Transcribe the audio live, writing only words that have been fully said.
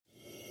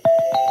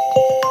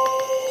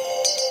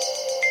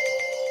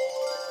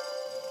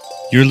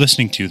You're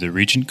listening to the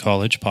Regent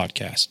College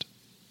Podcast.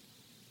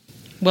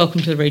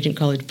 Welcome to the Regent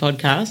College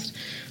Podcast.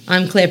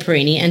 I'm Claire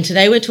Perini, and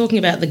today we're talking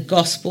about the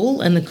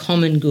gospel and the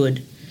common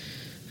good.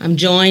 I'm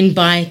joined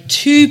by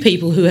two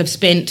people who have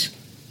spent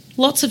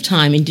lots of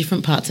time in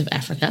different parts of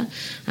Africa,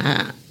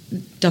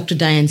 Dr.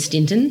 Diane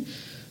Stinton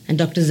and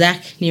Dr.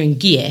 Zach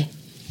Nyirangiye.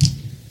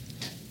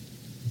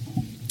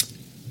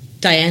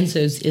 Diane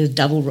serves in a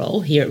double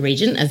role here at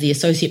Regent as the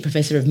Associate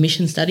Professor of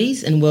Mission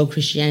Studies and World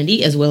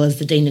Christianity, as well as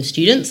the Dean of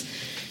Students.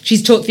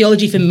 She's taught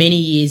theology for many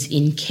years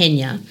in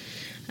Kenya.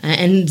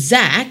 And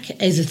Zach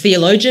is a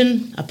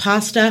theologian, a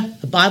pastor,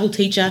 a Bible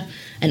teacher,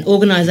 an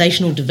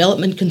organisational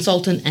development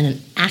consultant and an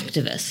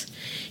activist.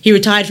 He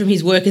retired from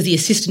his work as the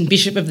Assistant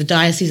Bishop of the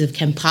Diocese of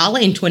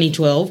Kampala in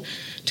 2012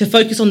 to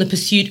focus on the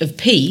pursuit of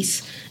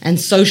peace and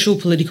social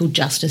political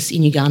justice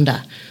in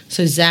Uganda.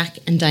 So Zach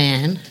and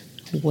Diane,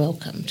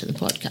 welcome to the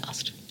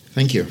podcast.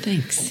 Thank you.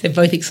 Thanks. They're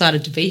both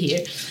excited to be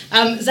here.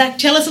 Zach,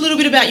 tell us a little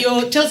bit about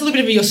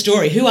your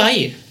story. Who are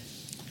you?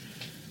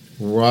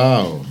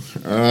 Wow,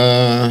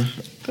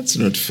 that's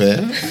not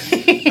fair.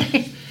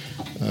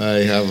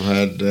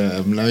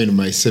 I'm now in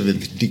my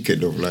 7th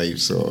decade of life,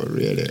 so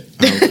really,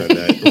 how can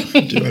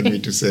what do you want me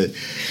to say?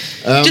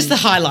 Just the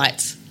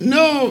highlights.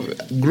 No,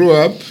 grew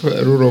up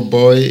a rural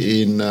boy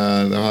in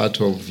the heart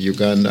of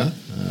Uganda,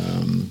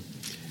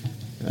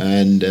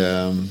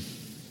 I'm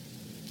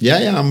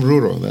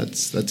rural.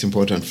 That's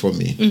important for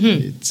me.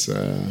 Mm-hmm. It's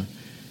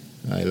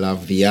I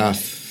love the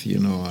earth,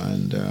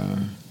 and.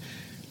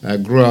 I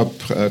grew up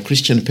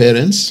Christian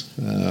parents,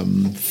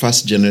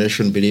 first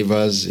generation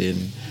believers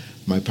in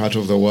my part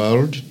of the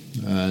world,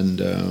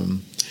 and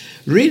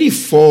really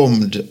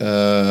formed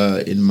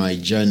in my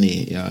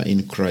journey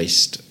in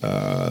Christ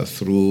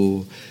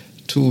through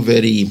two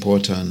very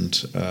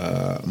important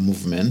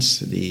movements,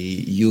 the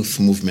youth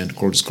movement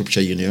called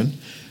Scripture Union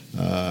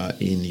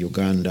in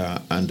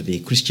Uganda and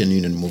the Christian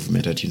Union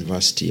movement at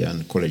university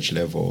and college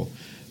level.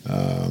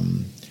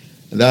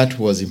 That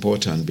was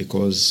important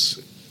because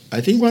I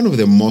think one of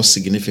the most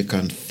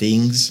significant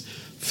things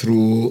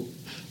through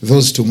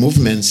those two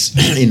movements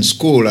in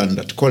school and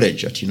at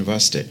college, at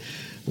university,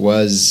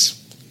 was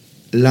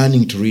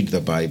learning to read the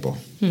Bible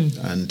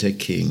and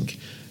taking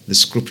the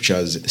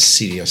scriptures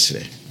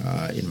seriously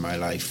in my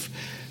life.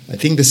 I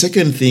think the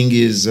second thing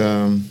is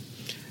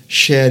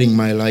sharing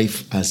my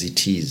life as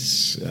it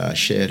is,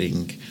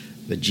 sharing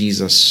the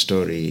Jesus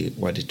story,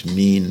 what it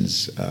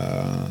means,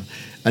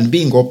 and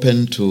being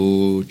open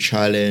to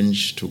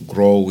challenge, to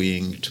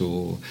growing,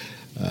 to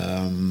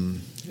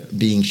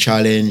being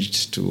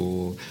challenged,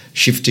 to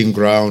shifting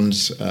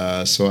grounds.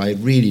 So I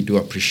really do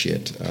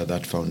appreciate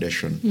that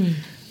foundation.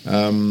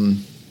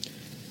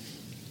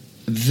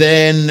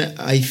 Then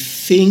I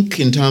think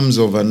in terms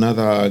of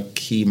another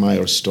key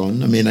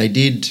milestone, and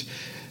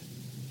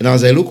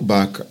as I look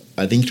back,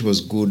 I think it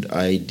was good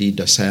I did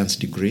a science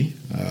degree,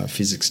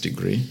 physics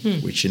degree,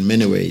 which in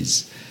many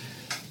ways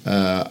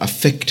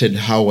affected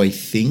how I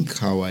think,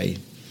 how I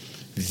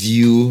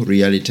view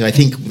reality. I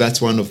think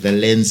that's one of the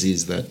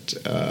lenses that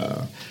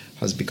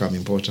has become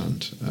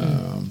important.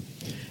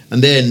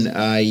 And then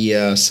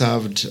I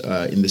served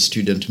in the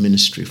student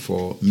ministry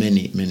for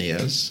many, many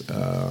years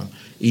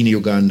in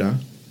Uganda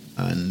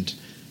and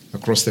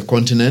across the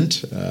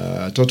continent,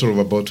 a total of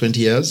about 20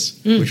 years,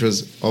 which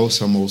was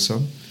awesome.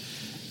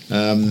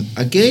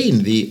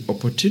 Again, the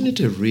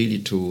opportunity really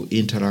to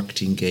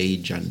interact,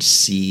 engage, and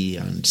see,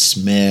 and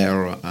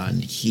smell,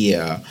 and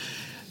hear,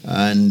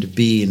 and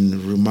be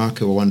in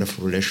remarkable,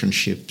 wonderful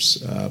relationships,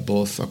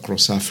 both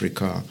across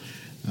Africa,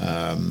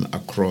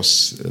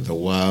 across the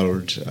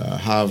world.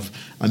 Have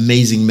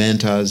amazing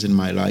mentors in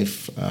my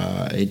life.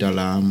 Ada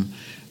Lam,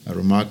 a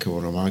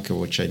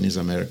remarkable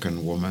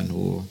Chinese-American woman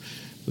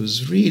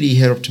who's really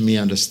helped me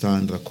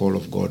understand the call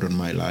of God on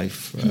my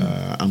life.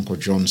 Uncle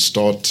John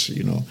Stott,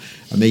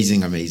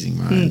 amazing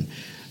man.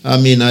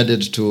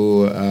 Added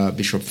to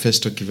Bishop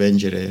Festo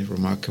Kivengere,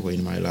 remarkable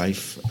in my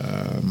life,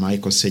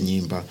 Michael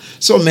Senyimba.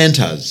 So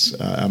mentors,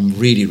 I'm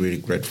really, really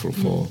grateful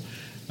for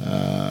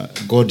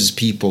God's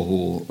people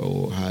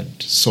who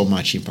had so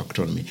much impact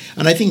on me.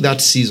 And I think that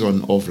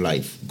season of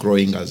life,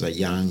 growing as a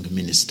young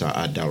minister,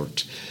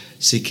 adult,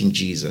 seeking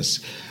Jesus,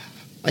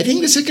 I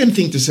think the second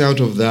thing to say out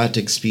of that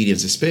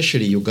experience,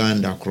 especially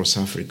Uganda across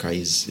Africa,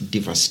 is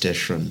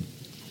devastation,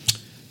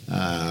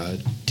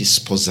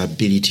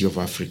 disposability of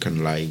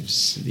African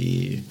lives,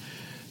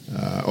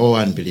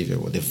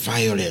 unbelievable, the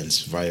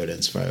violence.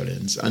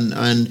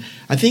 And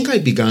I think I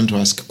began to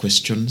ask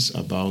questions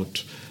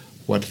about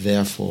what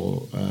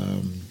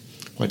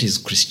is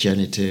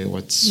Christianity,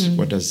 what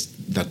does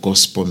the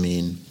gospel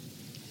mean?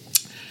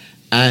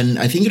 And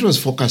I think it was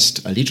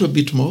focused a little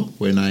bit more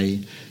when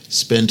I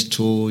spent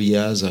 2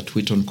 years at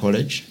Wheaton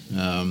College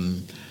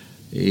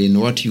in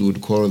what you would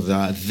call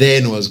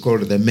then was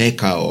called the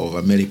Mecca of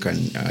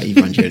American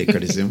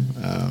evangelicalism.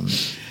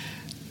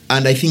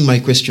 And I think my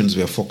questions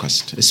were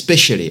focused,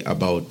 especially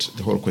about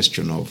the whole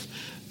question of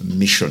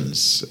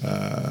missions,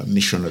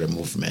 missionary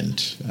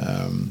movement,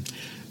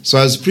 So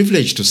I was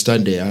privileged to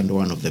study under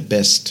one of the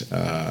best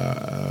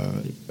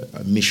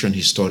mission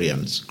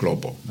historians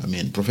global. I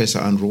mean, Professor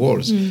Andrew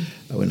Walls,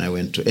 when I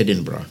went to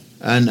Edinburgh.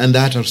 And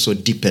that also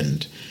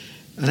deepened.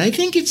 And I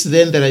think it's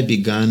then that I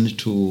began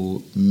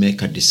to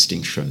make a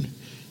distinction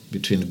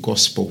between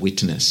gospel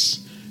witness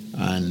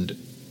and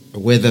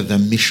whether the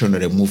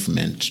missionary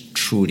movement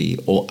truly,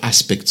 or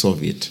aspects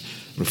of it,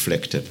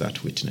 reflected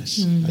that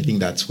witness. I think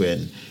that's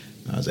when,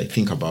 as I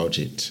think about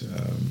it,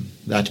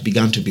 that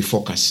began to be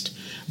focused.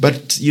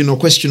 But,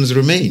 questions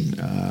remain.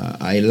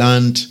 I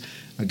learned,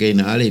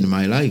 again, early in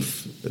my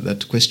life,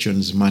 that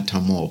questions matter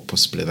more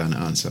possibly than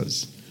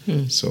answers.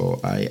 So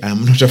I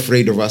am not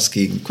afraid of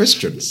asking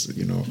questions,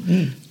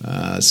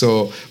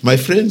 So my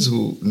friends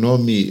who know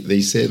me,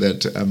 they say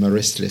that I'm a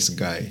restless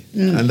guy.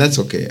 And that's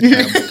okay.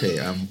 I'm okay.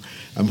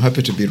 I'm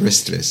happy to be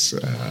restless.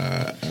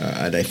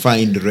 And I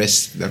find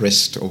the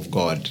rest of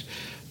God,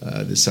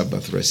 the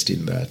Sabbath rest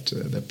in that,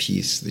 the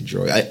peace, the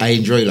joy. I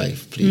enjoy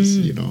life, please,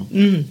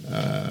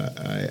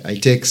 I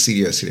take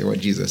seriously what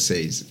Jesus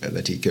says,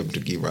 that he came to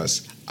give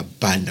us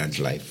abundant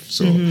life.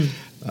 So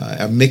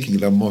I'm making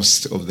the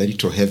most of the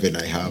little heaven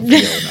I have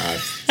here on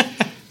earth.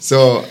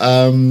 So,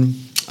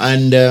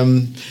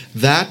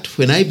 that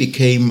when I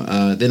became,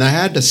 then I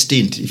had a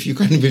stint, if you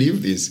can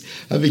believe this,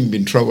 having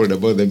been troubled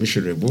about the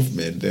missionary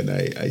movement, then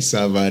I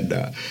served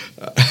under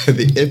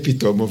the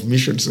epitome of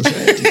mission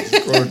society.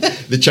 It's called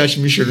the Church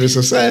Missionary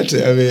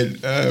Society. I mean,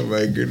 oh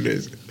my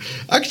goodness.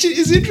 Actually,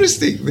 it's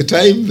interesting. The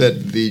time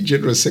that the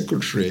General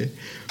Secretary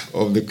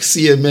of the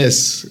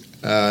CMS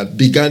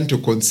began to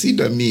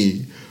consider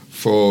me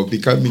for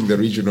becoming the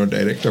regional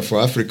director for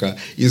Africa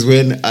is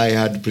when I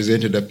had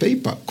presented a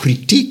paper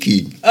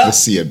critiquing the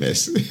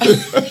CMS.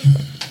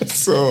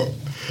 So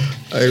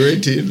I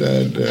went in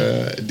and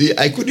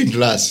I couldn't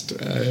last.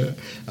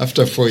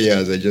 After 4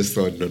 years, I just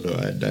thought, no,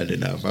 I'd done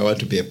enough. I want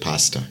to be a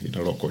pastor in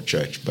a local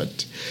church.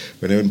 But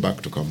when I went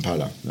back to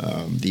Kampala,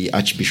 the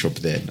Archbishop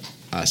then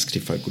asked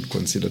if I could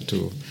consider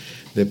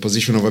the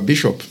position of a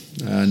bishop.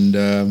 And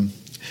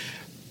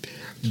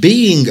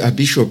being a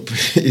bishop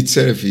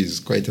itself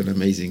is quite an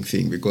amazing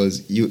thing,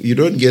 because you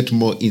don't get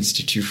more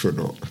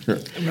institutional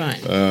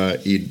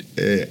in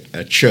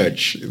a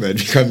church than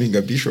becoming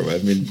a bishop. I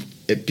mean,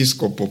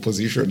 episcopal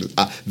position,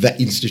 the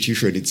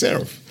institution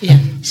itself. Yeah.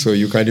 So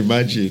you can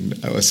imagine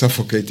I was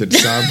suffocated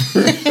some.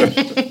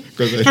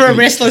 For a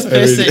restless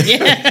person,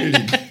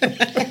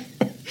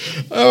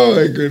 Oh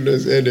my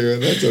goodness. Anyway,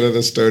 that's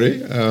another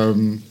story.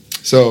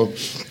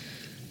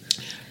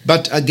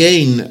 But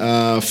again,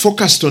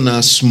 focused on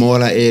a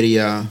smaller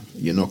area,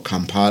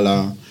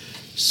 Kampala,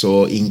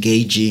 so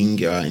engaging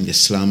in the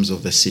slums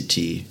of the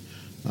city.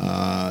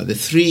 The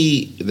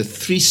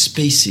three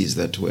spaces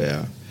that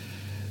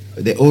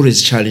they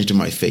always challenged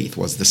my faith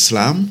was the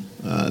slum,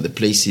 the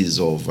places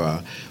of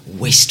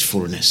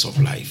wastefulness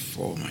of life.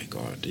 Oh my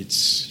God,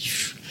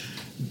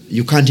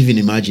 you can't even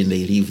imagine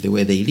they live the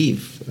way they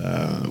live.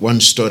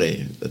 One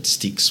story that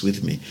sticks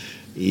with me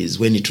is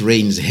when it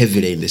rains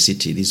heavily in the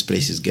city, these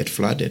places get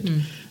flooded.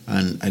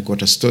 And I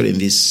got a story in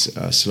this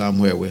slum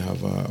where we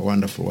have a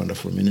wonderful,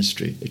 wonderful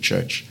ministry, a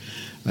church.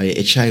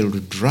 A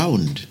child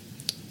drowned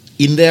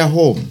in their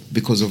home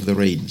because of the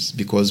rains,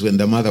 because when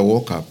the mother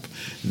woke up,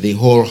 the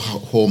whole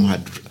home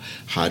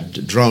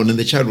had drowned and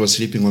the child was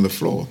sleeping on the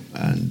floor.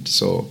 And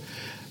so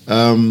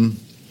the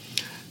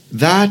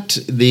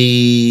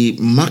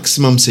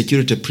maximum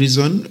security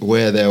prison,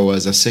 where there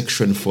was a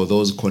section for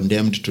those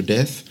condemned to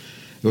death,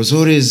 there was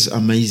always an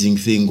amazing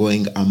thing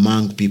going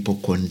among people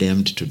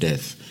condemned to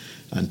death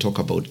and talk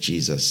about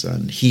Jesus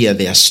and hear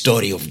their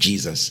story of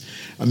Jesus.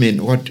 I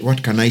mean,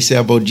 what can I say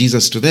about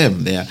Jesus to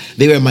them?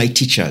 They were my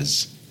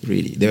teachers,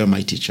 really. They were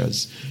my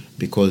teachers,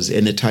 because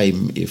any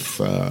time if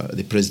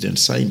the president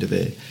signed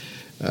the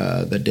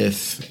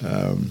death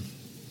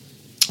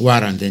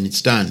warrant, then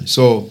it's done.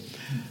 So,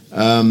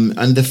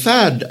 and the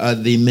third are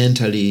the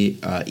mentally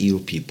ill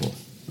people.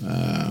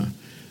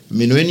 I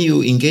mean, when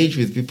you engage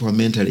with people who are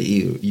mentally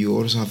ill, you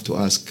also have to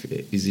ask,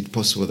 is it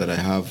possible that I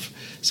have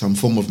some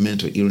form of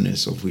mental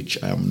illness of which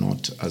I am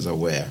not as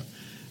aware?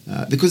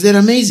 Because they're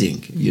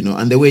amazing,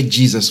 and the way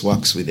Jesus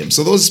works with them.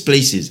 So those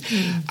places,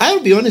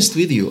 I'll be honest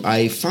with you,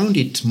 I found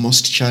it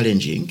most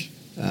challenging,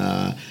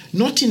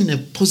 not in a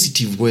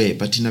positive way,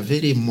 but in a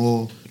very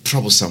more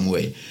troublesome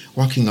way,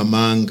 working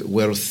among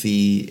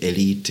wealthy,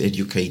 elite,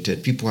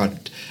 educated, people who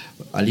had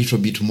a little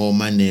bit more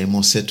money,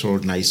 more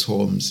settled, nice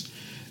homes.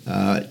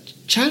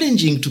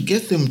 Challenging to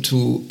get them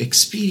to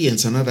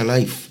experience another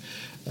life,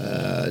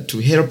 to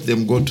help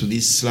them go to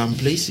these slum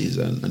places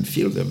and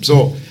feel them.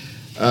 So,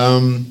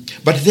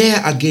 but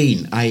there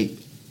again,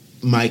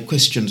 my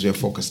questions were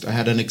focused. I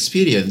had an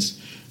experience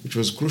which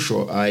was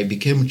crucial. I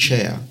became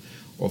chair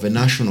of a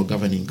national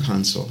governing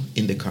council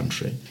in the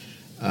country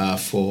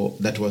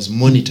that was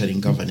monitoring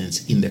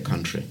governance in the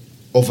country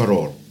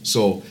overall.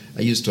 So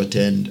I used to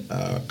attend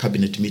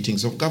cabinet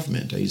meetings of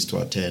government. I used to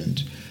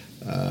attend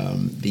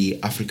the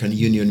African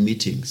Union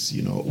meetings,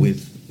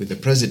 with the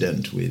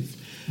president,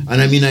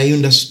 and I mean, I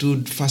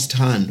understood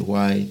firsthand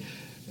why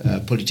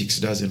politics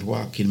doesn't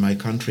work in my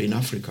country in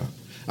Africa.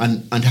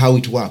 and how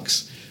it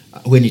works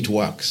when it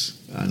works,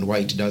 and why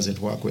it doesn't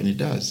work when it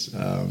does.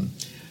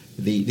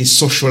 The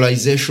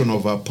socialization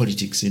of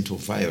politics into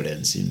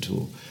violence,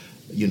 into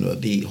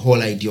the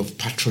whole idea of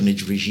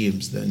patronage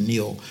regimes, the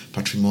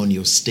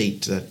neo-patrimonial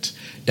state that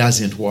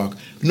doesn't work.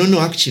 No,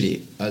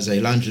 actually, as I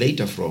learned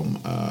later from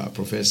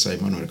Professor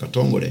Emmanuel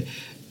Katongole,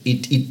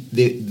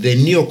 the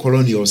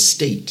neo-colonial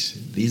state,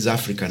 these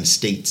African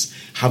states,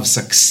 have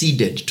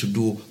succeeded to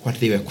do what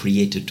they were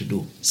created to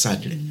do,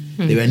 sadly.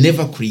 Mm-hmm. They were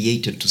never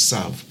created to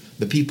serve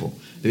the people.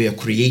 They were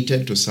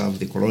created to serve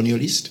the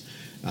colonialist,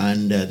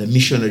 and the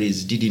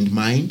missionaries didn't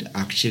mind,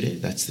 actually,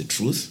 that's the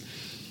truth.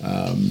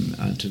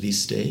 And to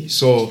this day.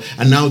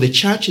 And now the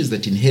churches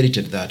that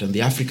inherited that and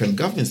the African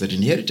governments that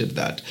inherited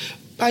that,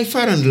 by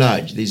far and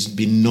large, there's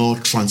been no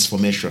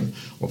transformation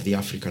of the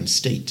African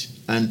state.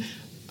 And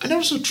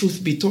also,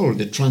 truth be told,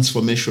 the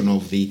transformation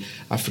of the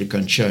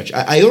African church.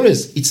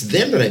 It's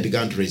then that I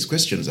began to raise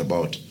questions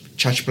about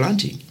church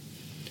planting.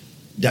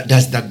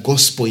 Does the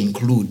gospel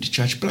include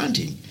church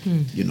planting?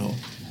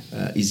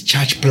 Is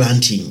church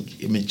planting,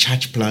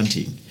 church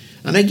planting?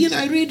 And again,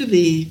 I read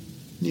the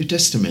New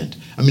Testament.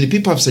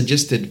 People have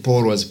suggested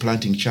Paul was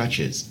planting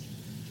churches.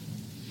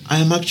 I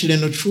am actually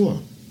not sure.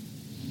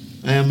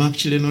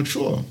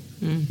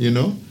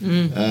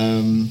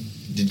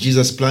 Did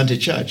Jesus plant a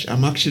church?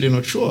 I'm actually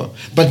not sure.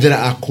 But there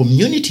are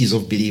communities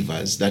of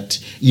believers that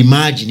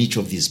emerge in each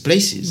of these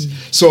places.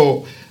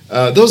 So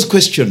those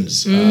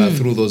questions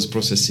through those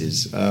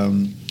processes.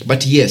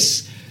 But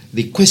yes,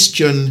 the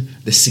question,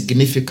 the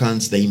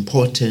significance, the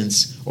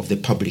importance of the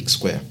public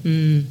square.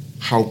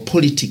 How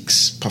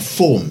politics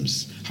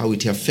performs, how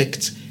it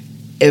affects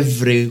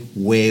every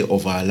way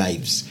of our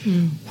lives,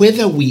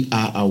 whether we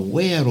are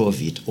aware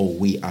of it or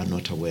we are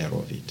not aware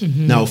of it.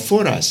 Mm-hmm. Now,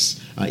 for us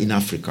in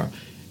Africa,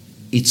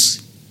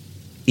 it's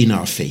in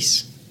our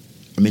face.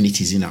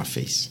 It is in our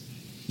face.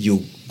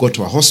 You go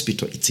to a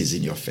hospital, it is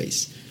in your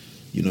face.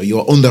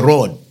 You're on the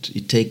road.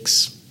 It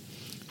takes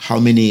how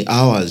many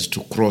hours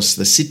to cross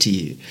the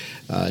city,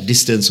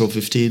 distance of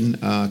 15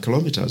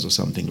 kilometers or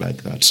something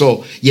like that.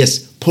 So, yes,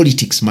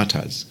 politics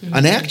matters. Mm-hmm.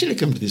 And I actually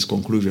came to this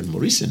conclusion more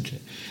recently,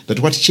 that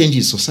what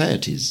changes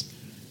societies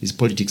is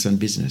politics and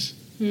business.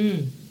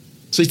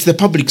 So it's the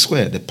public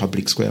square. The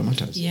public square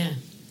matters. Yeah.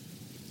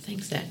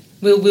 Thanks, Dad.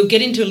 We'll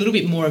get into a little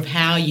bit more of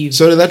how you...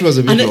 Sorry, that was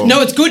a bit long.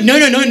 No, it's good. No,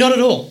 not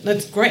at all.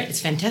 That's great. It's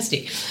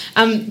fantastic.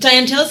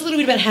 Diane, tell us a little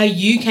bit about how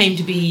you came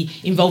to be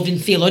involved in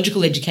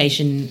theological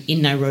education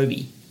in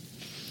Nairobi.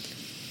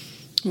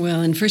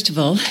 Well, and first of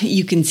all,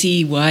 you can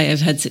see why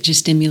I've had such a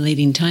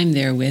stimulating time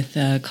there with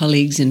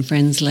colleagues and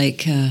friends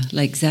like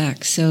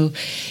Zach. So,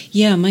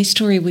 yeah, my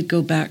story would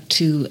go back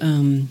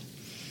to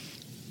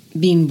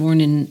being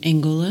born in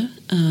Angola,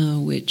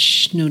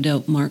 which no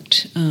doubt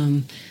marked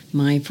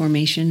my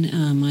formation,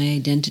 my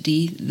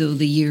identity. Though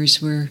the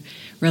years were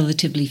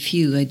relatively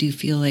few, I do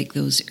feel like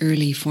those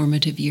early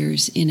formative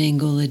years in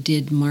Angola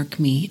did mark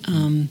me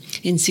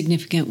in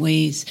significant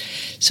ways.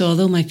 So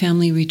although my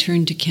family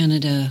returned to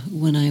Canada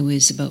when I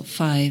was about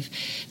 5,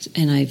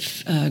 and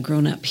I've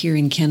grown up here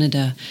in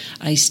Canada,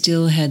 I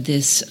still had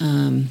this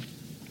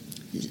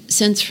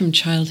sense from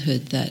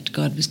childhood that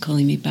God was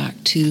calling me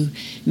back to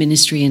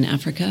ministry in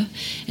Africa.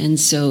 And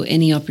so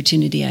any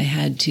opportunity I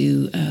had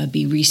to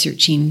be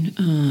researching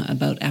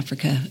about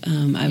Africa,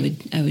 I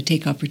would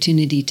take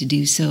opportunity to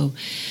do so.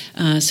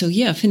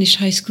 Finished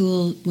high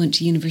school, went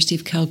to University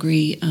of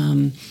Calgary,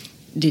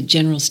 did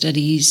general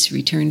studies,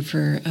 returned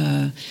for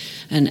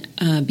an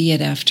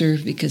B.Ed after,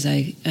 because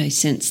I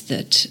sensed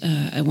that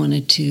I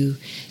wanted to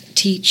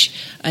teach.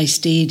 I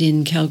stayed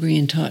in Calgary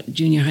and taught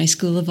junior high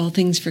school, of all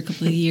things, for a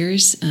couple of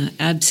years.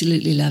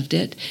 Absolutely loved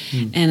it.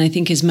 And I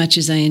think as much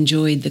as I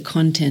enjoyed the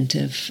content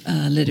of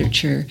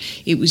literature,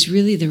 it was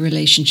really the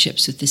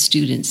relationships with the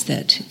students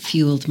that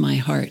fueled my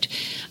heart.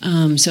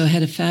 So I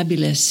had a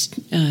fabulous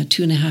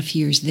 2.5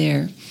 years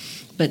there.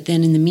 But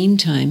then in the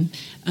meantime,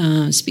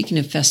 speaking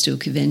of Festo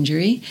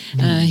Kivengere,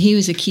 he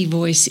was a key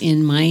voice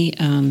in my,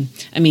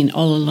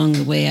 all along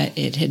the way,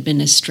 it had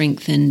been a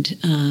strengthened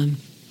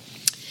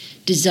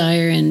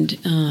desire and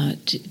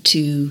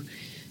to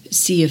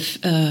see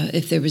if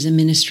there was a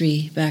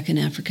ministry back in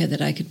Africa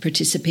that I could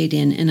participate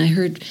in. And I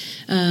heard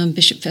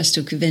Bishop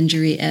Festo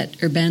Kivengere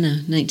at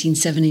Urbana,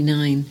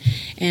 1979.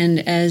 And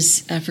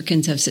as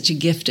Africans have such a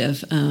gift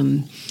of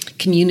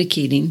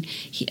communicating,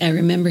 I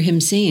remember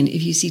him saying,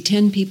 if you see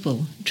 10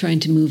 people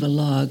trying to move a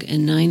log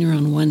and 9 are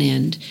on one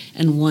end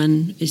and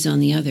 1 is on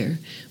the other,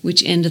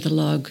 which end of the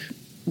log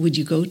would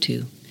you go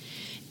to?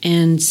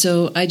 And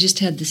so I just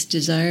had this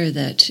desire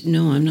that,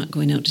 no, I'm not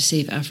going out to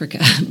save Africa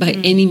by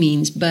any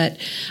means, but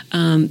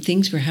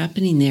things were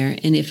happening there.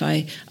 And if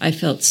I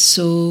felt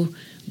so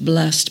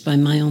blessed by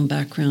my own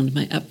background,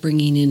 my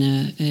upbringing in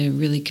a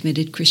really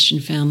committed Christian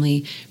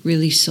family,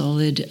 really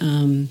solid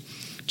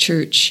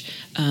church,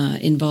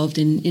 involved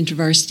in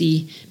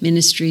intervarsity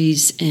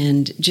ministries,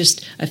 and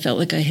just I felt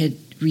like I had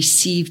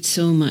received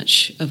so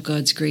much of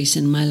God's grace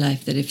in my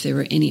life that if there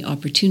were any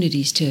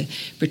opportunities to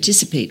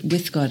participate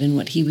with God in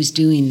what he was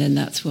doing, then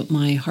that's what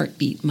my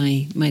heartbeat,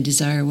 my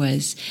desire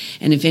was.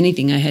 And if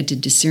anything, I had to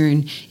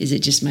discern, is it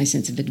just my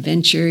sense of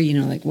adventure?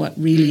 Like what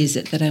really is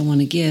it that I want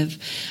to give?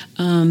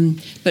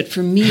 But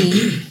for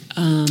me...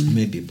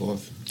 maybe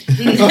both.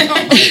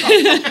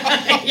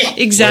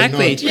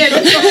 Exactly.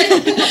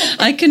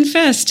 I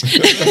confessed.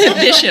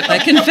 Bishop, I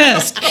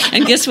confessed.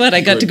 And guess what?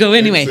 I got to go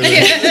anyway.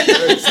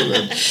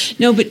 Excellent.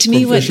 No, but to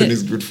me, confession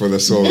is good for the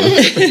soul.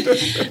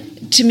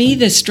 To me,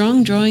 the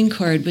strong drawing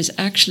card was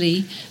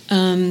actually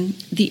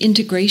the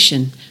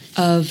integration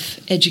of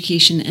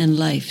education and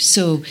life.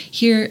 So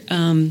here,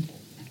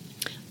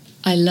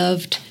 I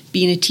loved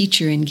being a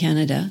teacher in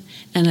Canada,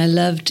 and I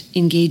loved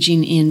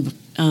engaging in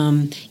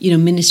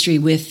ministry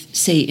with,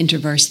 say,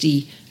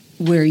 InterVarsity,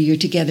 where you're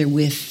together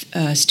with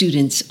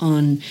students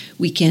on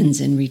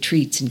weekends and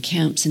retreats and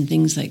camps and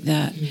things like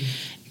that.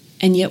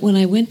 And yet when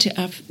I went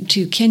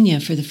to Kenya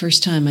for the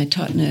first time, I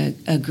taught in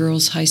a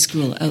girls' high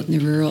school out in the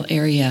rural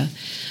area.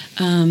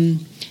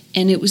 And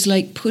it was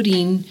like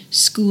putting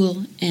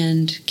school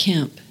and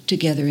camp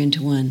together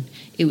into one.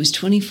 It was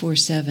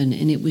 24/7,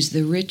 and it was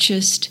the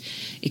richest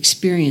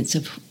experience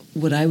of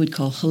what I would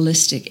call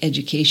holistic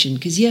education.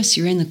 Because yes,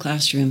 you're in the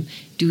classroom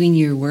doing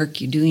your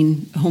work, you're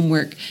doing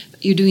homework,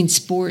 you're doing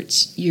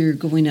sports, you're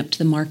going up to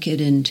the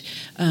market and,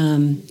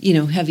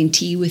 having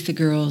tea with the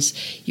girls,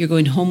 you're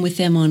going home with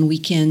them on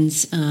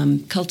weekends,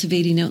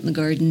 cultivating out in the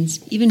gardens,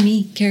 even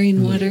me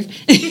carrying water.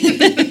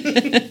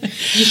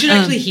 You should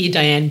actually hear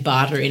Diane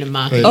barter in a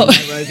market in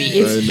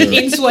Nairobi.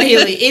 In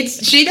Swahili.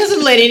 She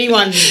doesn't let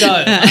anyone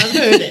go. I've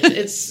heard it.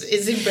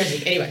 It's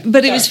impressive. Anyway.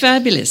 But it was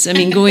fabulous. I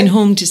mean, going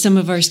home to some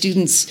of our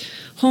students'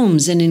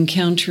 homes and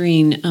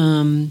encountering,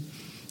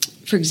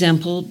 for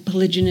example,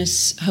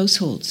 polygynous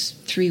households,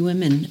 3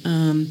 women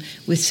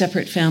with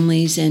separate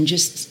families, and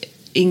just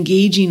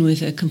engaging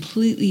with a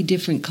completely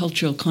different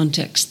cultural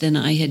context than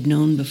I had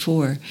known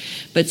before.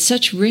 But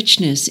such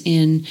richness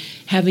in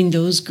having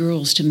those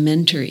girls to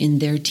mentor in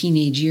their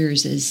teenage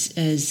years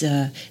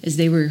as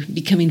they were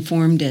becoming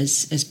formed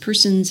as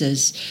persons,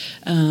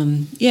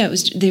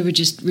 they were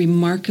just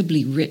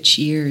remarkably rich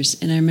years.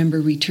 And I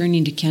remember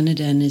returning to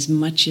Canada, and as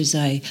much as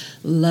I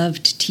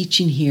loved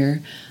teaching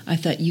here, I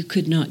thought, you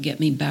could not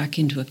get me back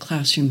into a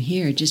classroom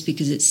here just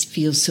because it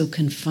feels so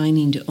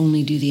confining to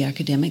only do the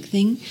academic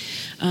thing.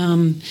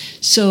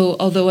 So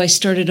although I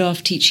started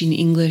off teaching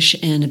English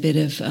and a bit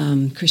of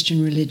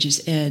Christian religious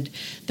ed,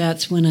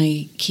 that's when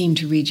I came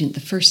to Regent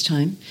the first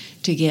time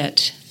to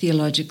get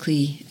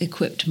theologically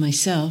equipped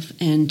myself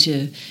and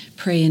to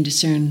pray and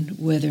discern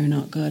whether or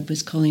not God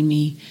was calling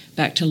me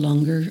back to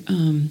longer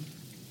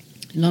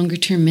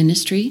term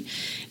ministry.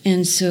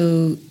 And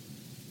so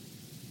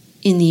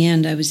in the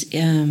end, I was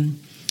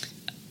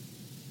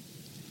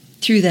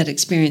through that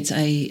experience,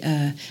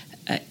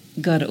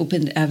 God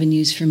opened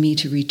avenues for me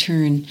to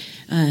return.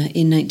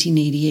 In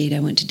 1988, I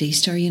went to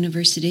Daystar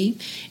University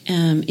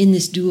in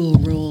this dual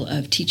role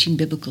of teaching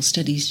biblical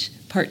studies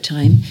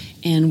part-time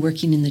and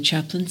working in the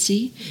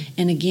chaplaincy.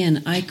 And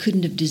again, I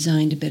couldn't have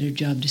designed a better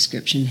job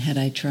description had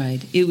I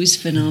tried. It was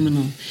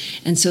phenomenal.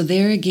 And so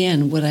there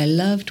again, what I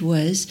loved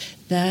was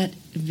that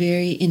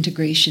very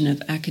integration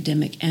of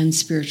academic and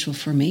spiritual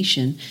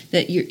formation,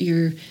 that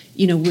we're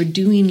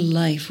doing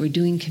life, we're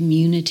doing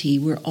community,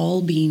 we're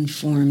all being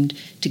formed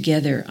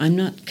together. I'm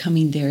not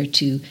coming there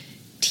to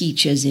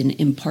teach as in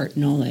impart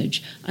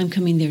knowledge. I'm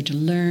coming there to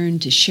learn,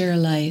 to share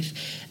life,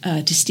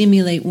 to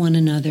stimulate one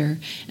another.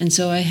 And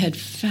so I had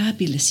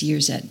fabulous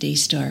years at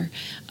Daystar,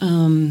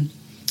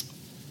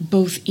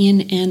 both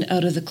in and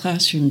out of the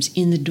classrooms,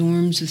 in the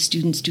dorms with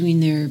students doing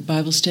their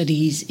Bible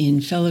studies,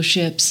 in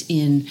fellowships.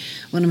 In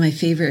one of my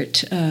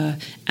favorite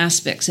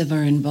aspects of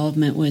our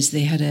involvement was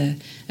they had a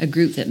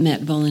group that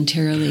met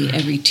voluntarily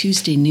every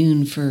Tuesday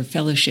noon for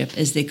fellowship,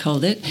 as they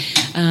called it.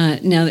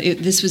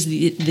 This was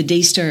the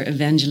Daystar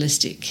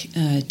evangelistic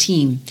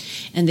team,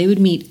 and they would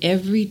meet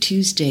every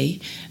Tuesday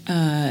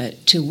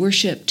to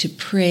worship, to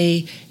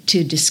pray,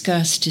 to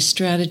discuss, to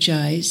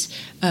strategize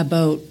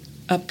about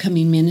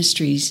upcoming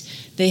ministries.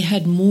 They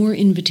had more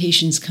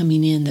invitations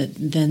coming in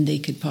than they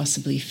could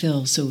possibly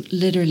fill. So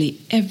literally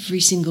every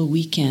single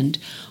weekend,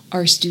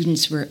 our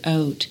students were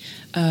out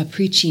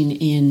preaching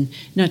in,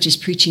 not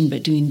just preaching,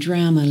 but doing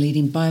drama,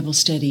 leading Bible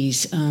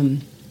studies,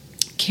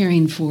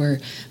 caring for,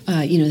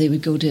 they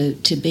would go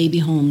to baby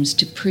homes,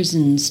 to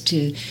prisons,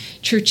 to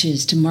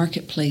churches, to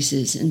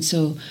marketplaces. And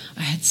so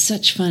I had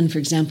such fun, for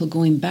example,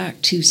 going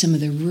back to some of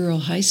the rural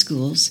high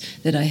schools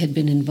that I had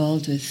been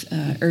involved with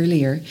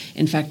earlier.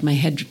 In fact, my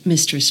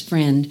headmistress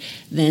friend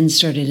then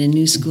started a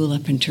new school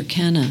up in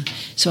Turkana.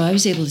 So I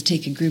was able to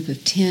take a group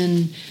of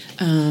 10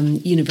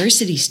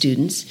 university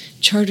students,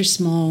 charter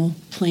small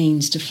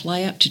planes to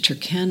fly up to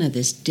Turkana,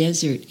 this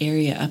desert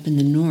area up in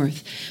the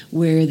north,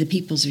 where the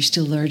peoples are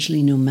still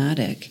largely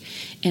nomadic.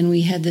 And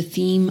we had the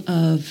theme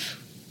of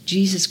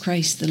Jesus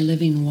Christ, the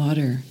living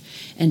water,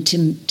 and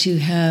to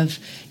have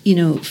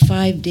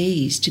 5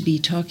 days to be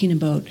talking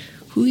about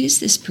who is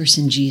this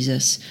person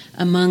Jesus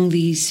among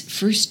these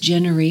first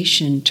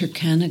generation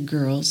Turkana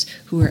girls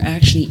who are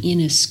actually in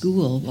a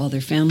school while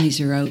their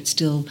families are out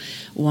still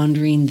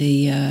wandering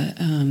the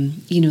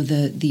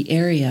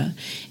area,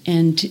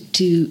 and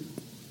to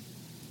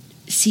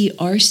see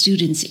our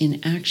students in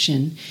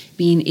action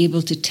being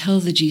able to tell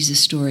the Jesus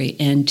story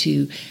and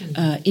to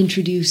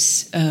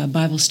introduce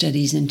Bible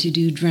studies and to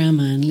do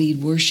drama and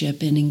lead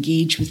worship and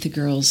engage with the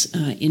girls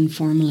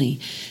informally.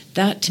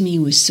 That to me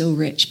was so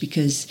rich,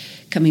 because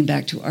coming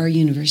back to our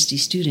university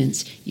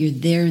students, you're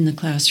there in the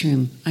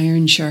classroom,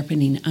 iron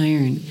sharpening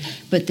iron,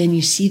 but then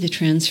you see the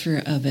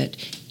transfer of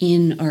it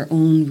in our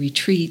own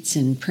retreats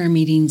and prayer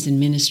meetings and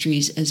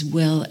ministries, as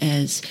well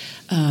as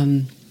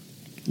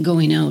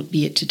going out,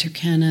 be it to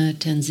Turkana,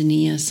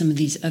 Tanzania, some of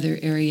these other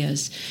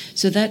areas.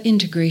 So that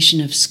integration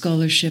of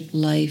scholarship,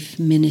 life,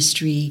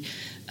 ministry,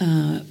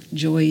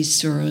 joys,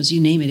 sorrows, you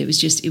name it. It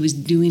was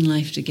doing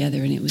life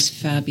together, and it was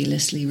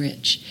fabulously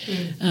rich.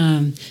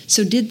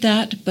 So did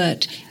that,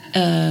 but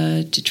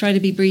to try to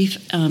be brief,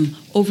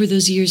 over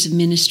those years of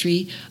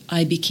ministry,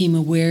 I became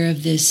aware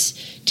of this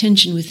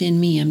tension within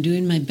me. I'm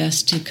doing my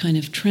best to kind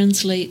of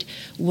translate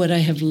what I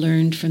have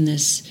learned from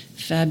this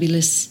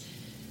fabulous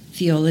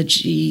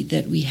theology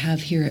that we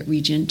have here at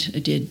Regent. I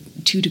did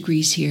 2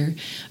 degrees here.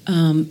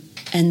 And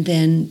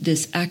then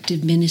this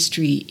active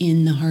ministry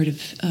in the heart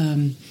of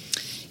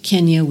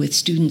Kenya with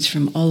students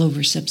from all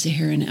over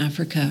sub-Saharan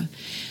Africa.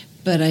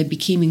 But I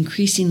became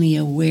increasingly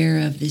aware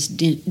of this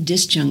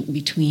disjunct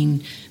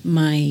between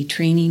my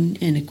training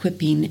and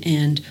equipping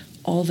and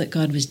all that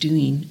God was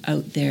doing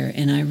out there.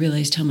 And I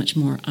realized how much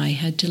more I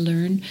had to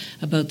learn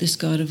about this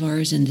God of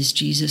ours and this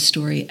Jesus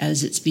story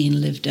as it's being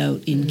lived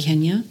out in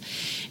Kenya.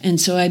 And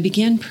so I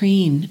began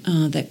praying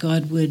that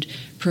God would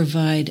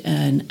provide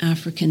an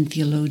African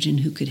theologian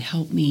who could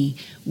help me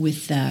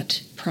with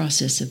that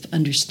process of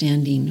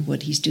understanding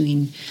what he's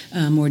doing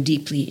more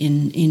deeply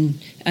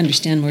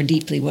understand more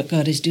deeply what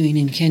God is doing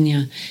in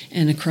Kenya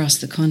and across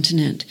the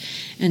continent.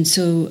 And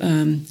so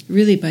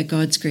really by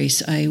God's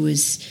grace, I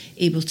was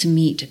able to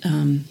meet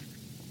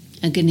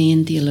a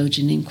Ghanaian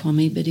theologian named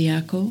Kwame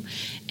Bediako,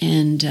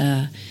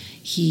 and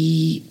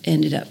he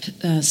ended up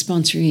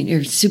sponsoring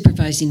or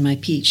supervising my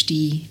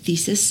PhD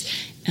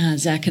thesis.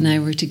 Zach and I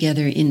were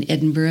together in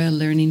Edinburgh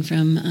learning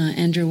from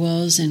Andrew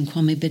Walls and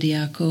Kwame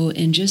Bediako,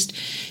 and just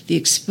the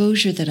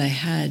exposure that I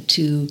had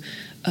to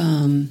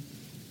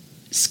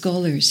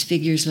scholars,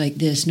 figures like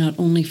this, not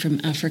only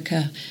from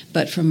Africa,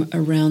 but from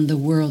around the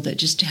world, that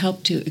just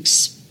helped to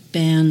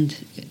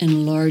expand,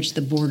 enlarge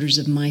the borders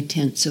of my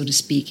tent, so to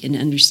speak, in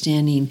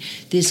understanding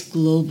this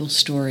global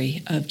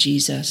story of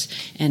Jesus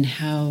and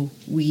how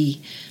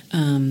we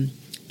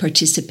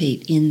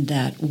participate in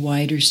that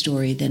wider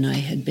story than I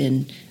had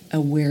been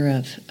aware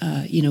of,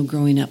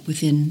 growing up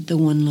within the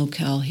one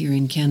locale here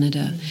in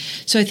Canada.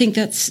 So I think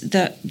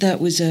that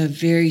was a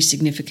very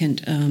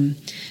significant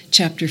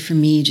chapter for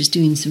me, just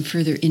doing some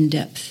further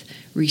in-depth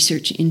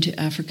research into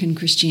African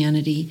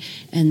Christianity,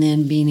 and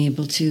then being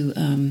able to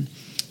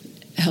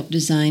help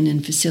design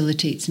and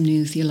facilitate some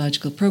new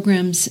theological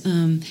programs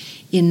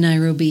in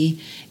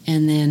Nairobi,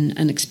 and then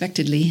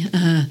unexpectedly,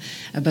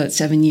 about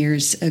 7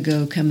 years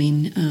ago,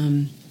 coming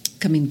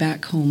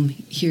back home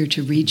here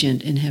to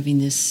Regent and having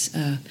this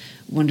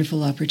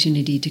wonderful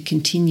opportunity to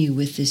continue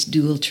with this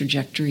dual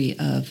trajectory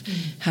of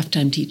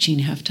half-time teaching,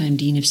 half-time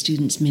Dean of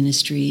Students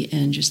ministry,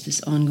 and just this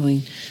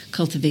ongoing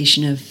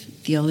cultivation of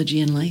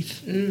theology and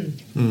life.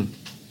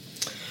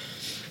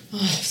 Oh,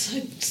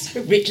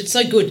 so rich. It's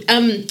so good.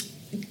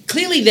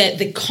 Clearly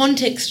the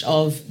context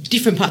of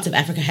different parts of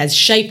Africa has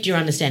shaped your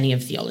understanding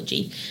of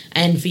theology.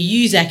 And for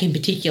you, Zach, in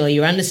particular,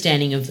 your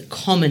understanding of the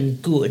common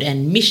good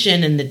and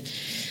mission and the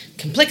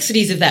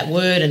complexities of that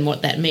word and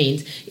what that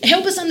means.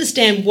 Help us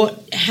understand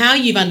how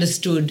you've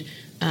understood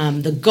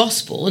the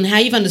gospel and how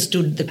you've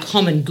understood the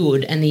common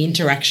good and the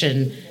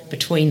interaction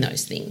between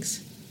those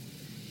things.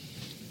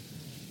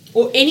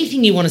 Or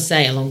anything you want to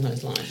say along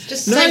those lines.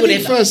 Just say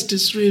whatever. First,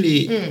 it's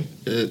really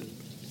a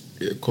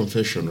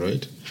confession,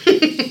 right?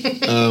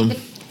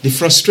 The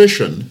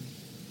frustration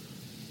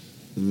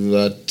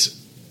that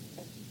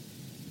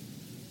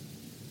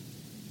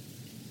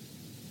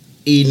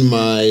in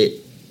my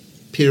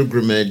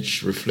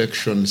pilgrimage,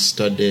 reflection,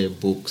 study,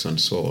 books, and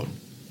so on,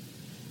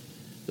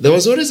 there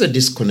was always a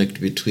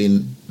disconnect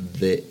between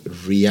the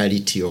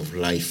reality of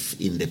life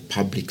in the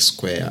public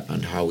square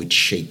and how it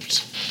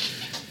shaped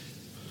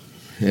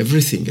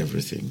everything,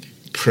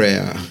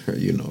 prayer,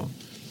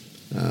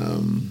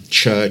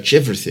 church,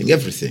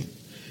 everything.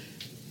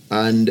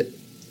 And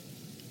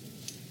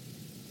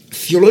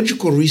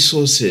theological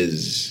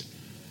resources,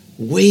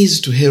 ways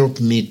to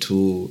help me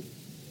to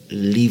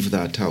live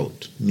that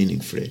out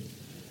meaningfully.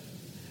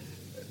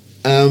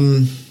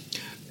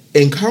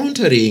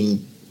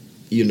 Encountering,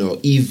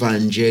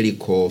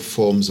 evangelical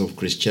forms of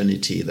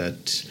Christianity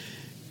that,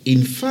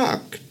 in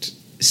fact,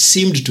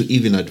 seemed to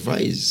even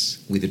advise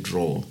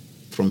withdrawal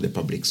from the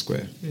public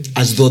square,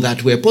 as though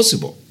that were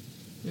possible.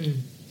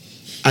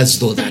 As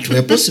though that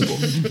were possible.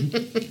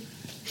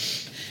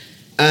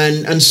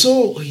 And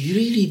so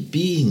really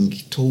being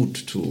taught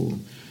to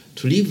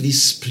live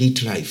this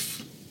split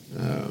life.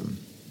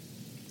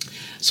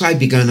 So I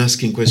began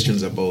asking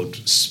questions about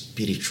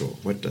spiritual.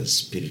 What does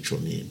spiritual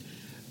mean?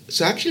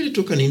 So I actually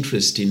took an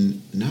interest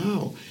in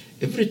now,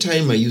 every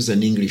time I use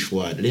an English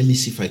word, let me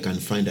see if I can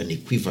find an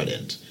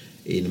equivalent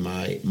in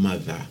my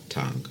mother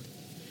tongue.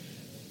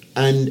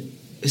 And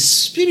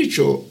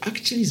spiritual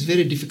actually is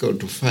very difficult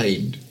to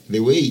find.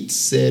 The way it's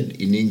said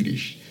in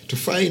English, to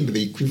find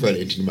the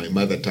equivalent in my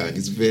mother tongue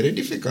is very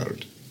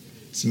difficult.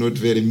 It's not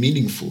very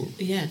meaningful.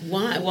 Yeah,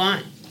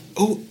 why?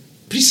 Oh,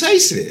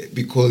 precisely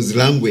because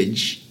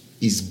language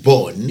is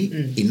born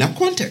in a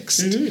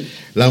context.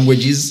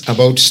 Language is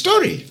about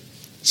story.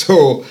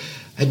 So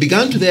I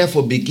began to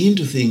therefore begin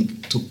to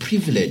think, to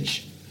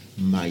privilege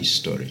my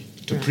story,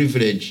 to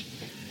privilege,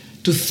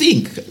 to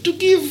think, to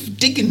give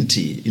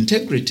dignity,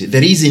 integrity.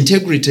 There is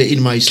integrity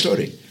in my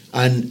story.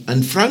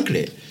 And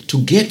frankly,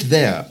 to get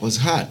there was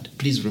hard.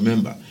 Please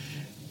remember,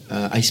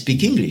 I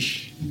speak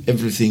English.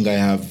 Everything I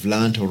have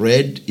learned or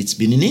read, it's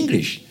been in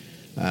English.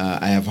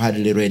 I have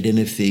hardly read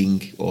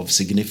anything of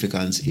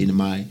significance in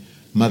my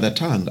mother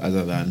tongue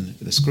other than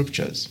the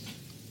scriptures,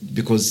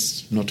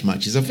 because not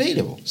much is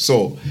available.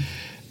 So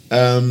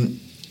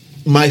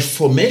my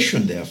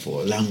formation,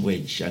 therefore,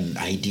 language and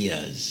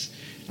ideas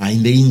are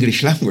in the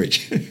English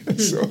language.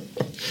 So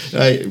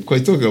I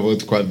quite talking about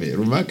Kwame,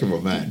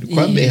 remarkable man.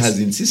 Kwame has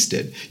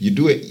insisted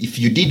if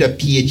you did a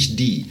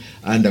PhD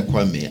under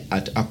Kwame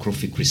at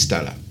Akrofi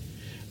Kristalla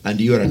and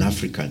you are an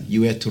African,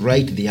 you were to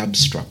write the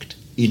abstract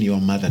in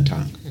your mother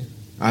tongue.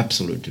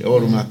 Absolutely. All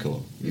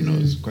remarkable.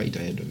 It's quite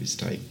ahead of his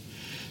time.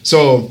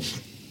 So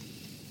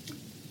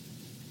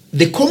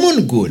the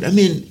common good,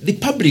 the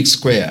public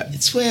square,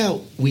 it's where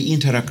we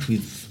interact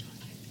with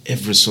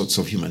every sorts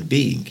of human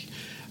being.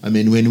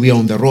 When we are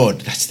on the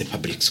road, that's the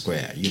public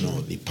square,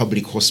 the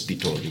public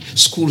hospital, the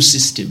school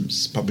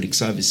systems, public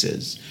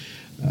services.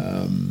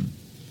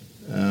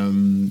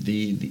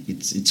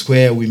 It's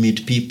where we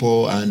meet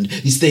people, and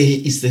it's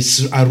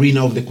this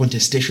arena of the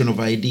contestation of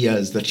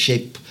ideas that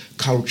shape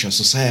culture,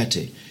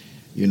 society,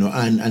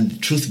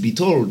 and truth be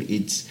told,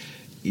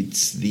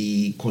 it's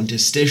the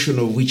contestation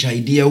of which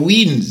idea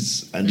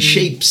wins and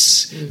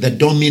shapes the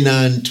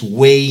dominant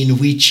way in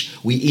which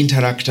we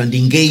interact and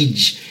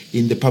engage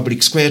in the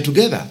public square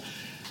together.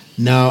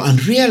 Now,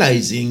 and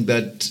realizing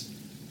that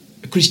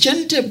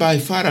Christianity by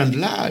far and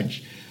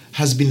large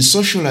has been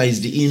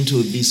socialized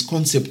into this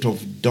concept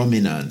of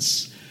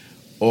dominance,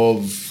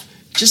 of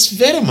just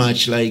very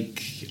much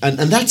like, and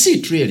that's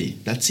it really,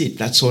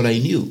 that's all I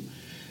knew.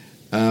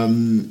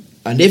 And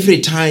every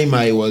time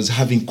I was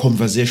having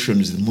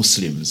conversations with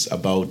Muslims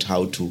about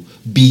how to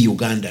be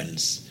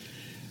Ugandans,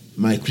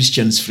 my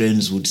Christian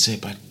friends would say,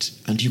 but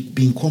aren't you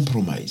being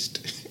compromised?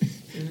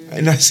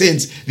 In a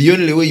sense, the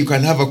only way you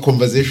can have a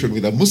conversation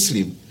with a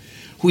Muslim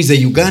who is a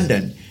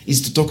Ugandan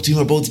is to talk to him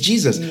about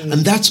Jesus.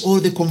 And that's all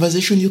the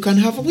conversation you can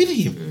have with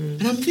him.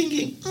 And I'm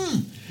thinking,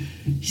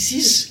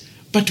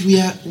 but we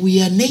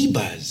are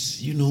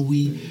neighbors.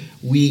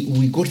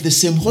 We go to the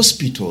same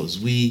hospitals.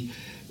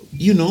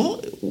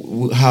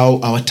 How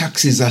our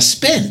taxes are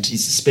spent.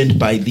 It's spent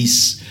by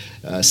this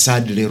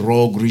sadly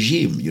rogue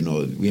regime.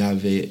 We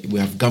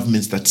have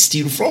governments that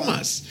steal from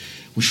us.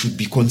 We should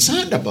be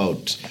concerned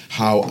about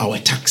how our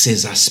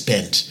taxes are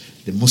spent.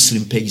 The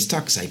Muslim pays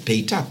tax, I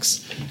pay tax.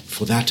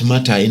 For that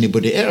matter,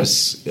 anybody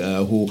else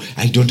who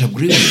I don't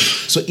agree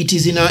with. So it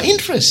is in our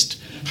interest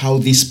how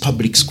this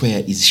public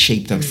square is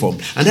shaped and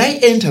formed. And I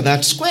enter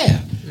that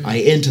square. I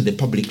enter the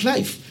public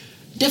life,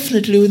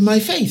 definitely with my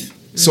faith.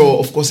 So,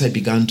 of course, I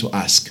began to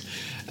ask.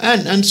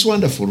 And it's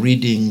wonderful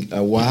reading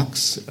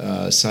works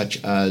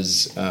such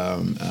as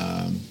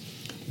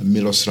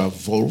Miroslav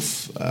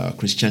Volf.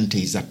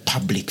 Christianity is a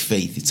public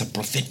faith. It's a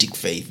prophetic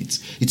faith.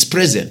 It's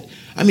present.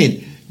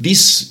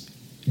 This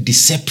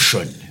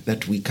deception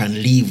that we can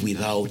live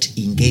without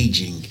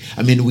engaging.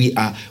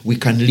 We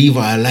can live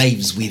our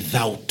lives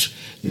without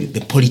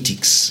the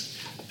politics.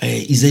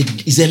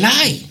 Is a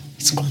lie.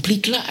 It's a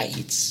complete lie.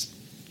 It's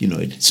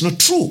not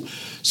true.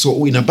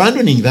 So in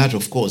abandoning that,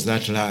 of course,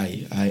 that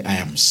lie, I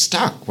am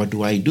stuck. What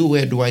do I do?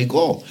 Where do I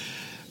go?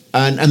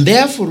 And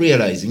therefore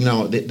realizing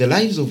now the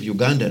lives of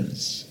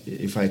Ugandans,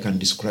 if I can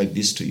describe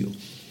this to you,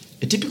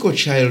 a typical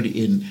child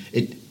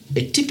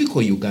a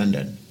typical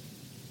Ugandan,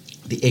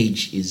 the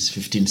age is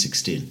 15,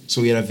 16.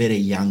 So we are a very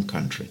young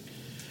country.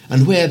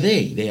 And where are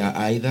they? They are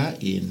either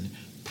in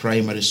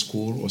primary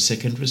school or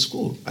secondary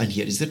school. And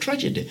here is the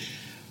tragedy.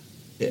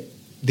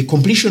 The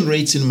completion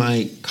rates in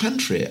my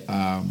country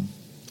are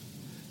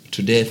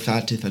today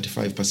 30,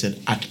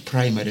 35% at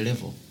primary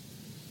level.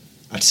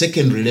 At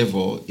secondary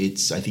level,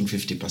 it's, I think,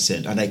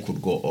 50%, and I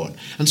could go on.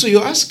 And so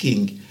you're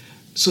asking,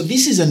 so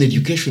this is an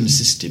education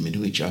system in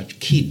which our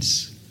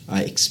kids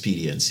are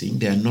experiencing,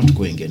 they are not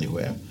going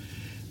anywhere.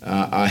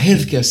 Our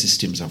healthcare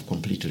systems have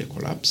completely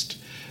collapsed.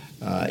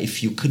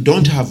 If you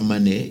don't have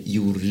money,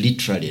 you will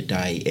literally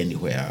die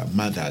anywhere.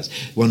 Mothers,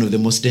 one of the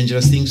most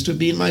dangerous things to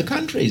be in my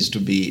country is to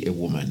be a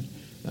woman.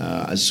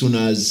 As soon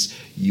as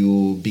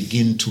you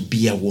begin to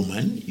be a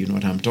woman, you know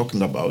what I'm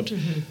talking about,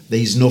 there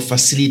is no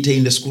facility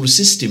in the school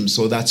system,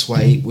 so that's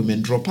why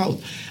women drop out.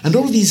 And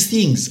all these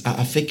things are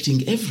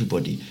affecting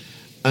everybody.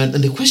 And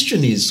the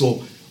question is,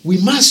 so we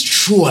must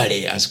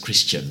surely, as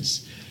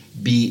Christians,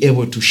 be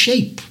able to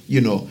shape,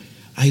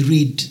 I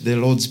read the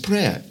Lord's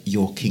Prayer,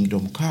 your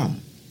kingdom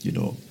come,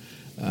 your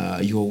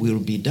will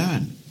be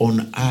done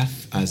on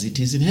earth as it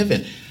is in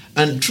heaven.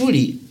 And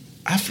truly,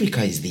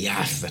 Africa is the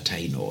earth that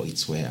I know.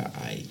 It's where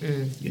I,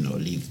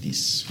 live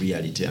this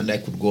reality. And I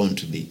could go on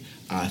to the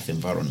earth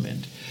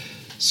environment.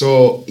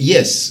 So,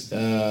 yes,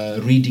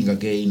 reading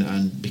again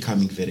and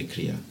becoming very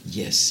clear.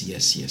 Yes.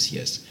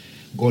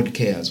 God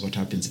cares what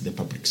happens in the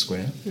public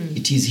square.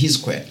 It is his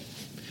square.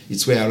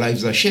 It's where our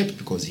lives are shaped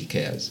because he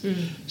cares.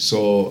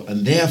 So,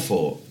 and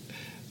therefore,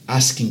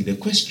 asking the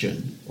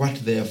question,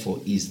 what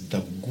therefore is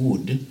the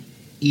good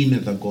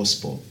in the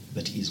gospel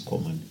that is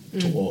common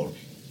to all,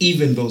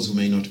 even those who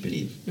may not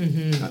believe?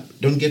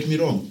 Don't get me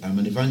wrong, I'm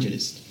an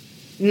evangelist,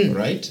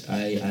 right?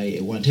 I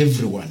want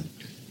everyone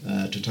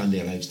to turn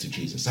their lives to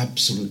Jesus,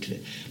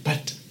 absolutely.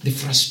 But the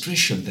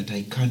frustration that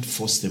I can't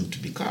force them to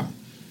become.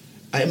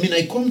 I had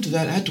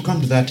to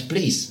come to that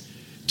place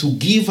to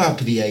give up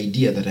the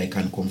idea that I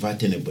can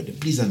convert anybody.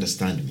 Please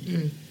understand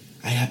me.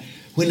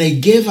 When I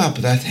gave up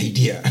that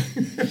idea,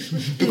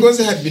 because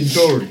I had been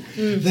told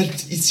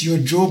that it's your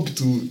job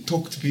to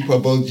talk to people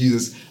about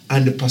Jesus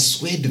and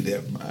persuade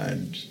them,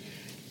 and,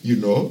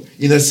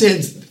 in a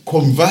sense,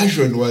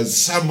 conversion was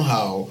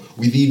somehow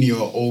within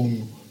your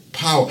own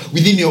power,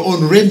 within your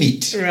own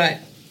remit. Right.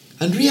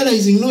 And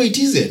realizing, no, it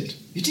isn't.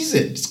 It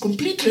isn't. It's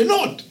completely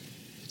not.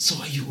 So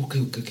are you,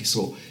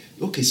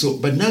 okay, so,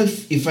 but now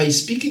if I'm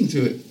speaking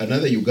to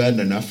another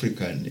Ugandan,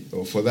 African,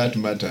 or for that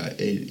matter,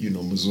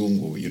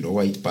 Mzungu,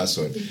 white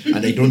person,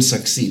 and I don't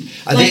succeed,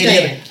 are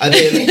they not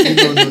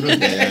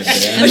Diane.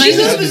 But she's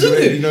not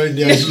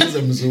Mzungu. She's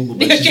a Mzungu,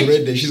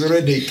 but she's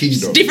already a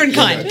kingdom. Different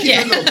kind,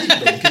 Kingdom.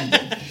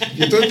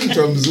 You're talking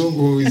to a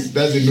Mzungu who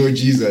doesn't know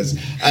Jesus,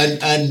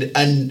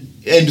 and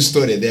end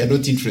story, they are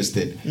not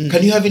interested.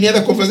 Can you have any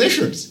other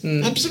conversations?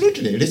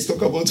 Absolutely. Let's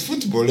talk about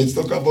football, let's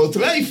talk about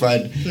life,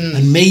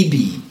 and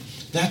maybe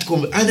that,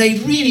 and I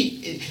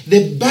really,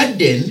 the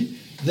burden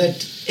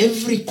that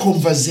every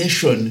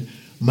conversation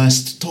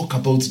must talk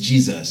about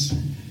Jesus.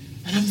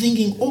 And I'm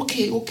thinking,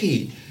 okay,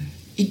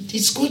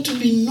 it's got to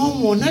be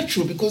normal,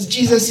 natural, because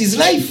Jesus is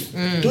life.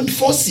 Don't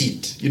force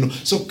it,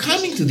 So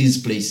coming to these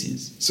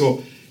places,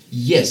 so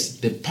yes,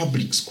 the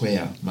public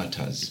square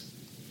matters.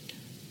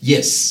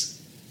 Yes,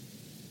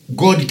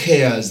 God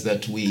cares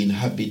that we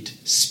inhabit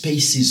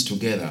spaces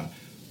together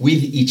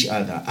with each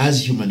other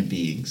as human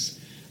beings,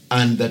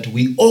 and that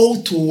we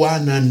owe to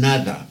one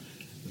another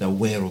the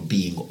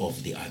well-being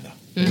of the other.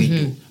 We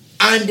do.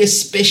 And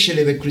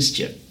especially the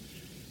Christian.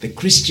 The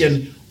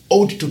Christian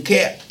ought to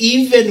care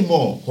even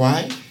more.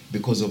 Why?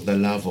 Because of the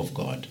love of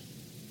God.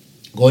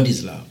 God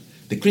is love.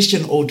 The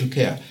Christian ought to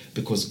care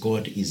because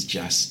God is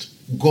just.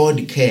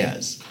 God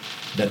cares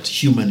that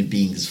human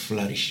beings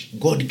flourish.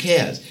 God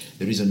cares.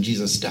 The reason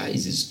Jesus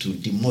dies is to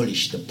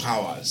demolish the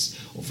powers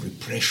of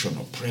repression,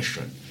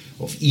 oppression,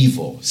 of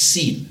evil,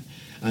 sin.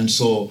 And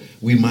so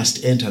we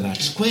must enter that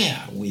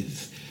square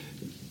with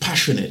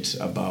passionate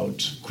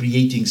about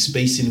creating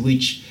space in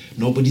which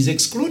nobody's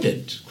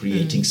excluded,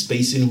 creating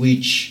space in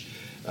which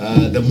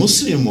the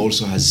Muslim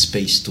also has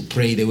space to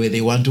pray the way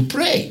they want to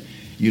pray.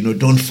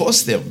 Don't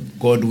force them.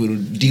 God will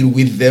deal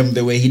with them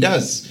the way he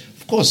does.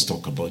 Of course,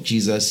 talk about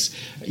Jesus.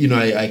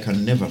 I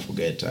can never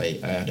forget, I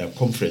had a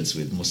conference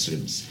with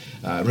Muslims,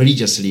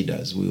 religious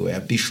leaders. We were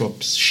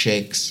bishops,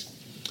 sheikhs,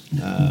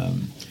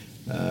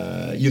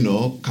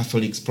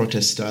 Catholics,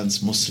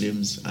 Protestants,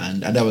 Muslims,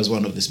 and I was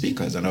one of the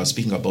speakers, and I was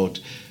speaking about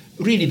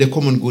really the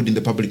common good in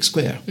the public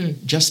square,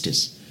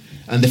 justice.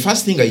 And the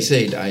first thing I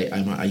said,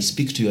 I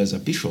speak to you as a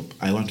bishop,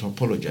 I want to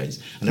apologize.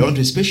 And I want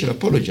to especially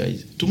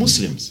apologize to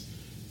Muslims.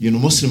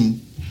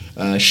 Muslim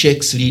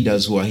sheikhs,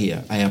 leaders who are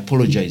here, I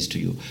apologize to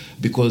you,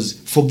 because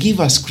forgive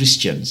us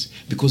Christians,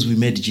 because we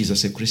made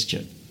Jesus a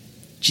Christian.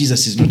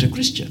 Jesus is not a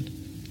Christian.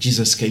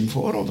 Jesus came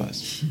for all of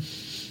us.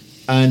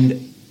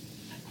 And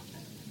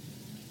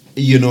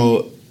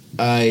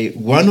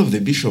one of the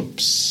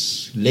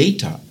bishops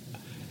later,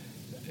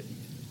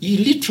 he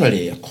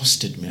literally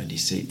accosted me and he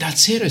said,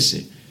 "That's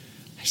heresy."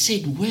 I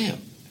said, well,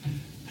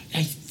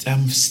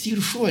 I'm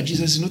still sure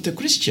Jesus is not a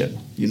Christian.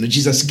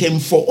 Jesus came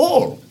for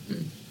all.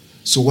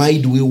 So why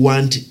do we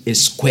want a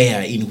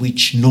square in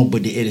which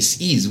nobody else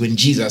is when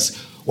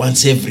Jesus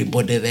wants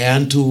everybody there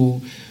and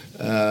to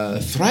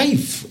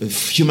thrive,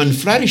 human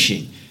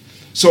flourishing?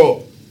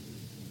 So,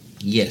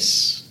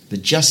 yes, the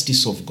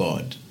justice of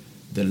God,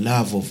 the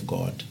love of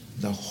God,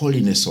 the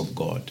holiness of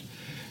God,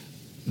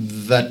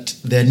 that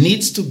there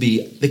needs to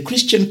be, the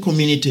Christian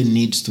community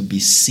needs to be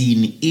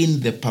seen in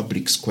the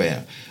public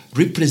square,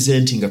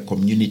 representing a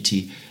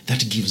community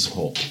that gives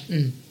hope.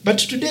 But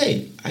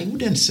today, I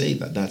wouldn't say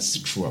that that's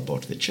true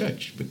about the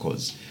church,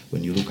 because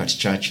when you look at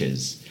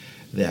churches,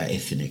 they are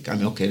ethnic. I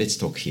mean, okay, let's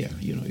talk here.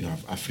 You know, you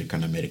have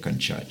African American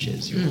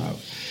churches. You have.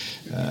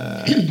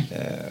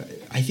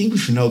 I think we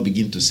should now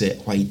begin to say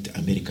white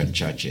American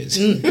churches.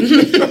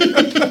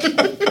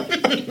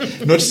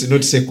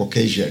 not say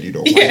Caucasian, you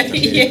know, white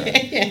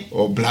American.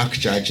 Or black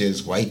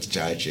churches, white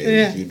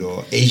churches, you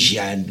know,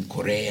 Asian,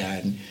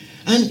 Korean.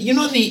 And, you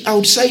know, the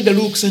outsider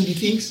looks and he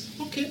thinks,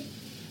 okay,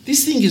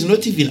 this thing is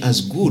not even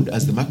as good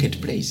as the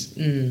marketplace.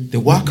 The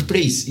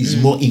workplace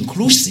is more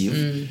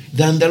inclusive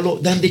than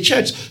the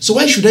church. So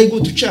why should I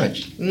go to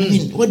church? I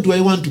mean, what do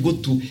I want to go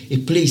to a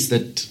place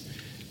that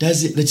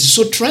is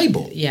so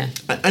tribal? Yeah.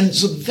 And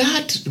so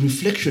that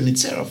reflection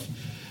itself,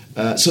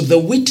 so the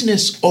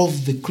witness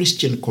of the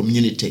Christian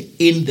community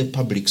in the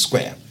public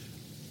square,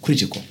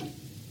 critical,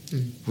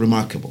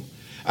 remarkable.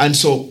 And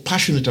so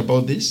passionate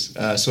about this.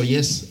 So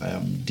yes, I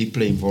am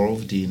deeply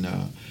involved in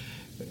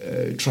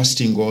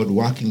trusting God,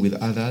 working with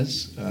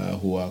others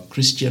who are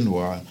Christian, who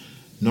are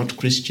not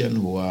Christian,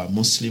 who are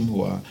Muslim,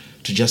 who are,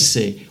 to just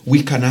say,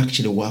 we can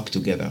actually work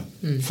together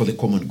for the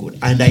common good.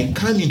 And I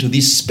come into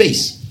this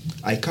space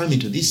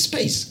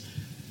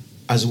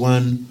as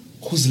one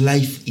whose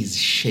life is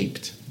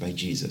shaped by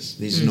Jesus.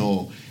 There's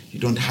no, you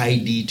don't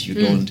hide it, you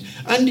don't.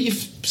 And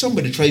if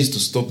somebody tries to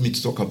stop me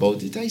to talk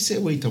about it, I say,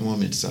 wait a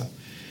moment, sir.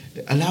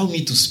 Allow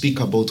me to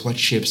speak about what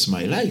shapes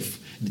my life,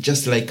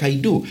 just like I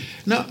do.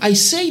 Now, I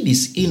say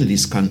this in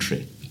this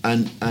country,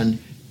 and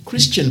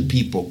Christian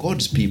people,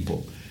 God's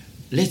people,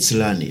 let's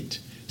learn it.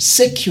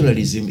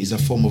 Secularism is a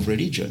form of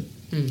religion.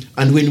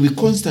 And when we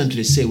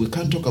constantly say we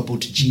can't talk about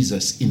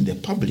Jesus in the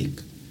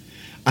public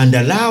and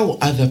allow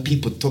other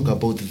people to talk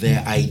about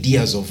their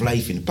ideas of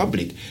life in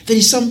public, there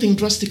is something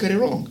drastically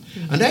wrong.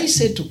 And I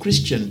said to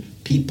Christian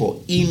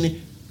people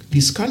in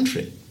this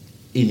country,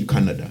 in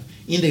Canada,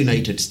 in the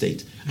United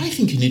States, I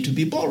think you need to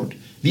be bold.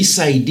 This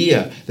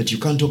idea that you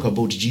can't talk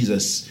about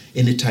Jesus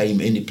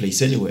anytime, any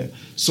place, anywhere.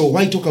 So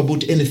why talk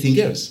about anything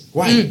else?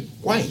 Why?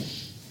 Why?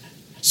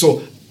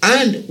 So,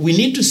 and we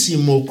need to see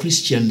more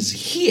Christians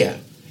here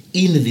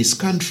in this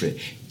country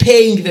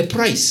paying the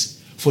price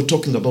for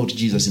talking about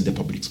Jesus in the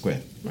public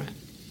square. Right.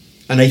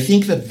 And I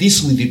think that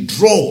this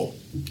withdrawal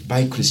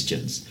by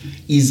Christians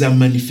is a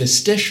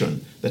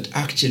manifestation that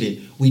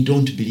actually we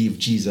don't believe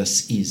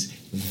Jesus is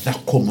the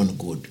common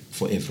good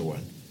for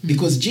everyone.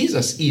 Because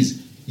Jesus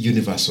is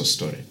universal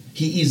story.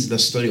 He is the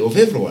story of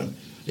everyone.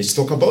 Let's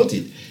talk about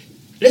it.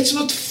 Let's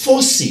not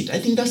force it. I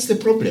think that's the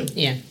problem.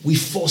 Yeah. We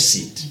force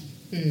it.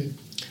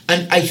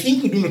 And I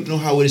think we do not know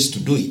how else to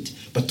do it,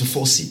 but to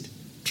force it.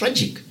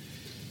 Tragic.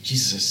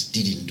 Jesus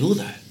didn't do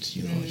that.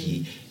 You know,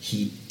 he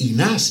in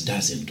us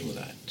doesn't do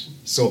that.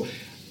 So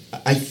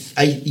I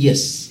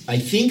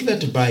think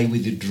that by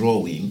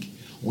withdrawing,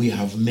 we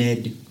have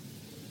made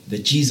the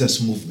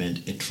Jesus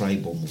movement a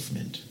tribal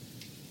movement.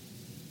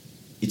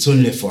 It's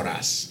only for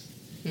us.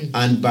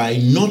 And by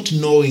not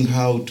knowing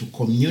how to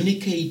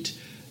communicate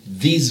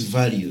these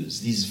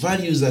values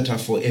that are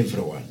for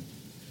everyone,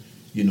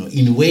 you know,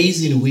 in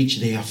ways in which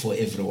they are for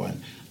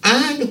everyone,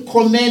 and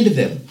commend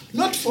them,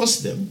 not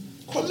force them,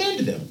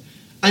 commend them.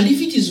 And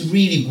if it is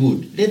really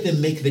good, let them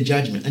make the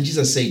judgment. And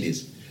Jesus said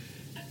this,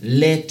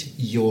 let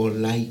your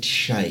light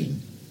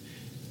shine,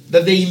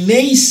 that they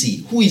may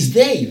see. Who is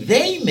they?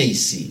 They may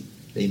see.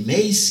 They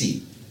may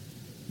see,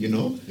 you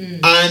know,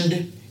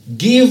 and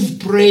give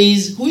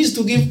praise. Who is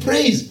to give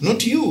praise?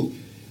 Not you.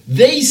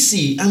 They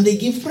see and they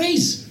give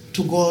praise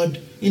to God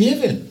in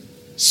heaven.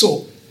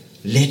 So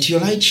let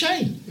your light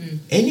shine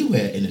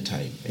anywhere,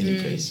 anytime, any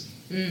place.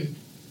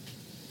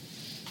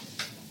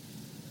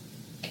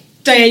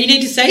 Diane, you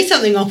need to say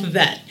something off of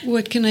that.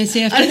 What can I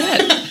say after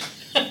that?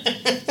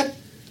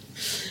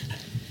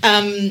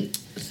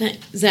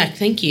 Zach,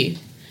 thank you.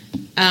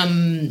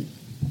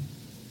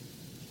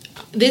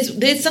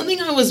 There's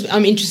something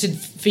I'm interested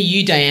for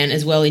you, Diane,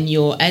 as well,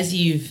 as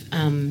you've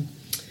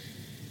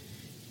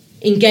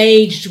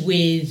engaged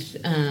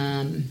with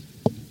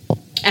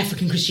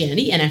African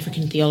Christianity and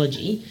African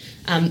theology.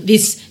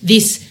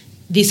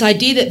 This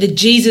idea that the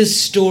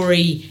Jesus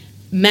story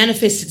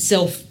manifests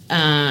itself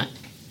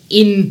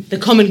in the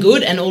common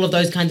good and all of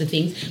those kinds of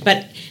things,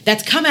 but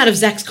that's come out of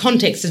Zach's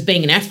context as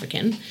being an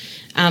African.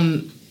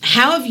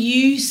 How have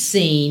you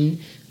seen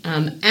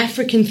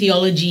African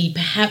theology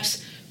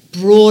perhaps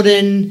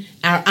broaden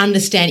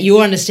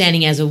your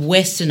understanding as a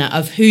Westerner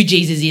of who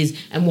Jesus is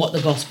and what the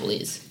gospel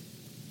is?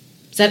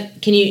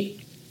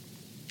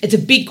 It's a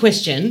big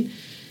question,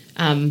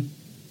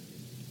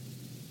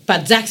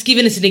 but Zach's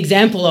given us an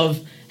example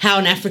of how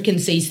an African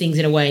sees things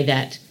in a way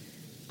that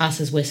us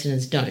as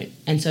Westerners don't.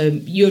 And so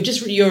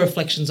your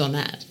reflections on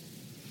that.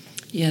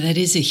 Yeah, that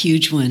is a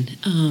huge one,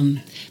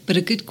 but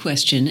a good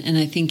question. And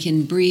I think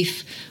in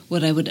brief,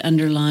 what I would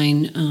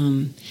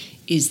underline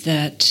is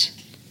that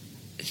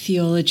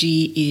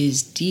theology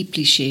is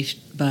deeply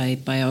shaped by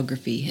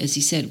biography. As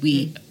he said,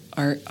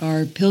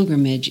 our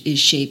pilgrimage is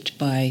shaped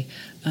by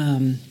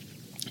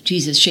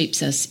Jesus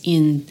shapes us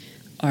in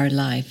our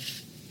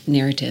life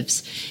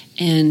narratives,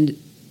 and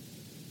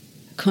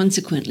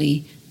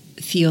consequently,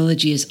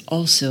 theology is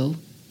also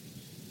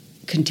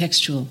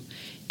contextual.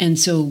 And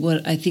so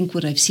what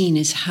I've seen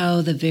is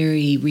how the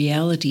very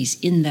realities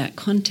in that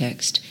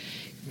context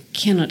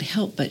cannot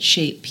help but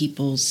shape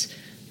people's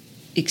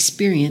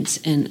experience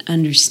and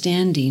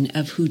understanding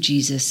of who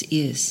Jesus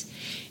is.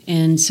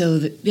 And so,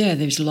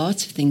 there's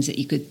lots of things that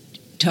you could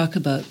talk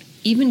about,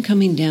 even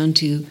coming down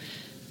to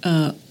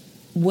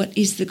what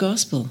is the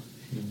gospel?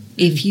 Mm-hmm.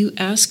 If you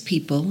ask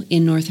people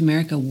in North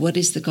America, what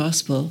is the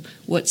gospel?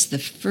 What's the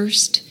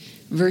first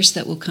verse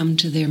that will come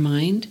to their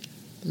mind?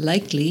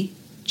 Likely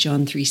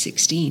John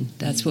 3:16.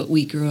 That's what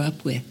we grew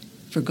up with.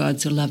 For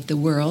God so loved the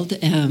world,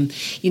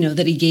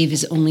 that he gave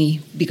his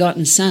only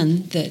begotten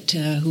Son, that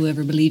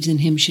whoever believes in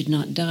him should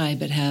not die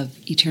but have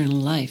eternal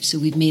life. So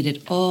we've made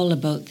it all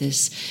about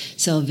this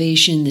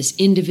salvation, this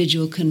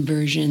individual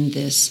conversion,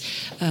 this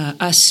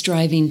us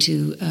striving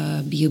to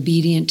be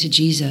obedient to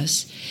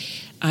Jesus.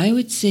 I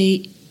would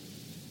say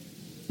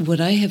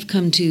what I have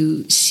come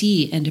to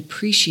see and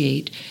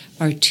appreciate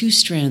are two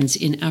strands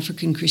in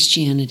African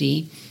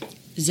Christianity.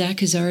 Zach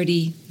has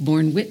already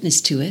borne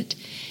witness to it.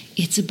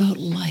 It's about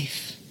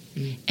life.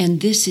 And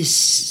this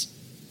is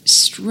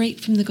straight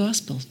from the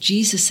gospel.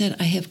 Jesus said,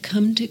 I have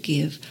come to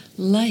give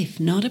life,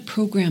 not a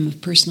program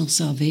of personal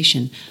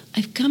salvation.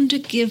 I've come to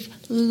give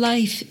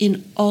life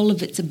in all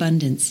of its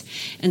abundance.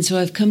 And so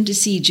I've come to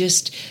see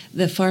just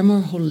the far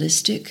more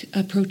holistic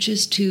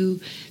approaches to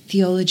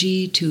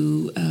theology,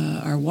 to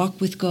our walk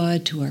with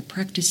God, to our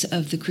practice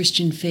of the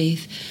Christian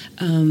faith,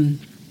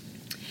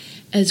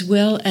 as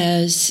well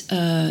as,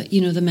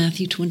 the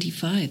Matthew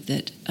 25,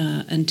 that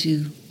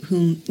unto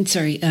whom,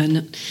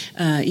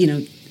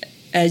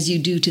 as you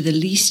do to the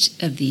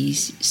least of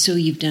these, so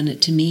you've done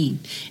it to me.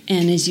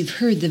 And as you've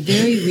heard, the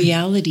very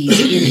realities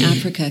in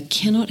Africa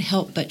cannot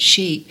help but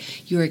shape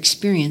your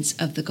experience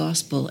of the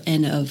gospel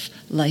and of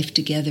life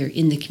together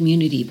in the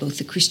community, both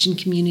the Christian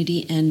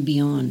community and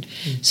beyond.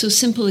 So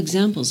simple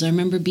examples. I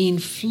remember being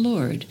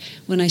floored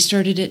when I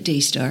started at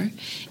Daystar,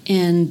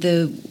 and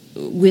the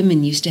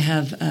women used to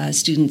have,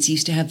 students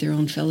used to have their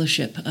own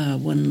fellowship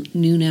one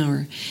noon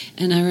hour.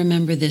 And I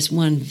remember this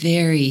one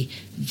very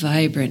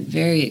vibrant,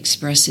 very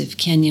expressive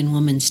Kenyan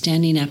woman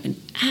standing up and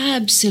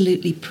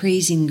absolutely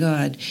praising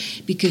God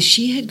because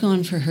she had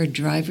gone for her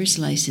driver's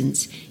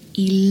license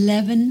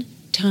 11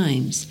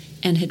 times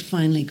and had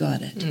finally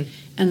got it.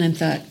 And I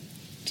thought,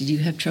 did you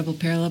have trouble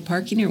parallel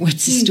parking or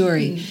what's the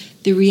story?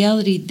 The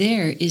reality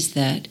there is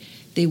that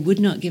they would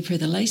not give her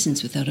the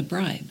license without a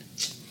bribe.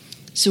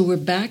 So we're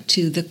back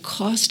to the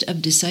cost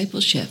of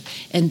discipleship.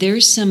 And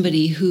there's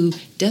somebody who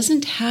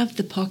doesn't have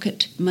the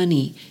pocket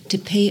money to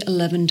pay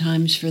 11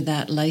 times for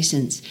that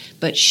license,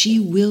 but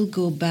she will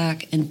go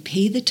back and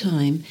pay the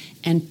time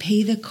and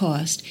pay the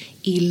cost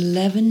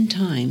 11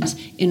 times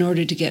in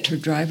order to get her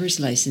driver's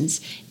license.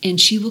 And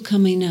she'll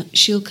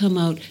come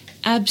out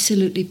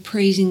absolutely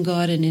praising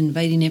God and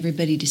inviting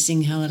everybody to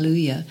sing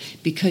hallelujah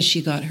because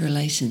she got her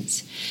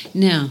license.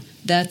 Now,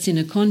 that's in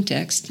a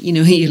context,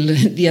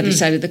 the other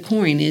side of the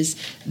coin is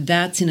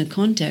that's in a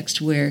context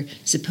where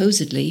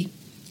supposedly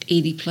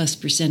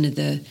 80+% of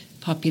the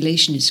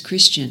population is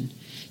Christian.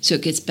 So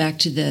it gets back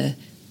to the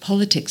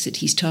politics that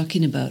he's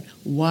talking about.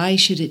 Why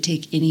should it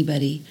take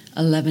anybody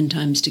 11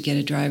 times to get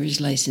a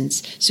driver's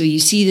license? So you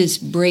see this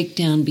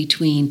breakdown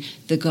between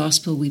the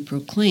gospel we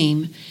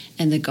proclaim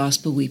and the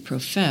gospel we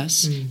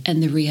profess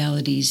and the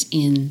realities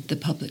in the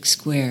public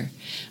square.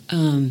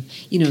 So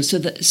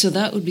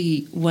that would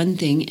be one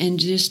thing. And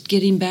just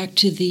getting back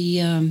to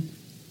the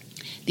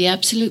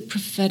absolute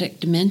prophetic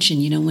dimension,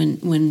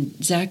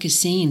 when Zach is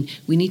saying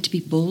we need to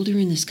be bolder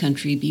in this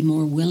country, be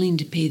more willing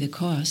to pay the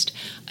cost,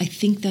 I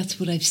think that's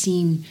what I've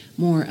seen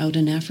more out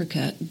in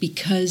Africa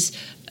because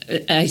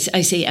I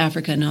say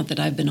Africa, not that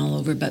I've been all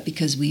over, but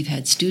because we've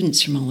had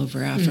students from all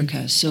over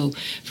Africa. So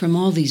from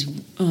all these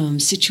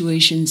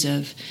situations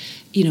of,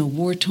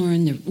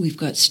 war-torn, we've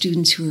got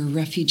students who are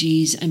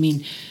refugees. I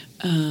mean,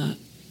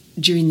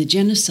 during the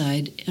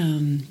genocide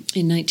in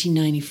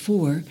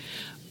 1994,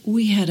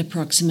 we had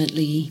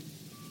approximately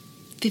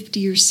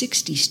 50 or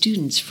 60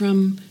 students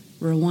from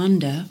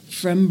Rwanda,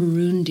 from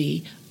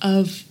Burundi,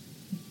 of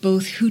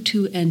both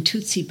Hutu and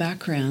Tutsi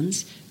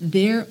backgrounds,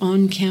 there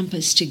on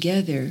campus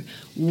together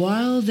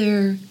while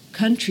their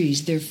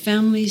countries, their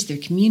families, their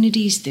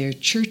communities, their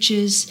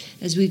churches,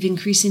 as we've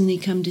increasingly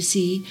come to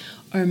see,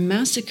 are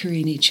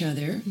massacring each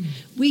other.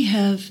 We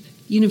have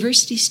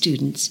university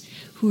students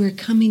who are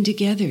coming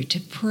together to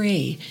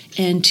pray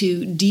and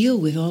to deal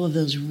with all of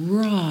those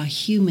raw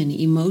human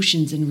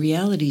emotions and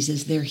realities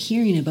as they're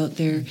hearing about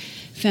their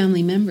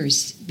family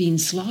members being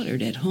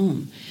slaughtered at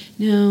home.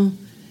 Now,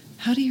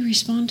 how do you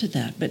respond to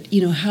that? But,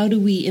 how do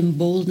we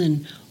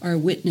embolden our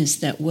witness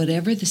that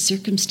whatever the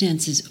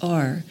circumstances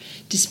are,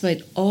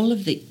 despite all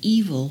of the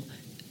evil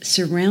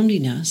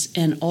surrounding us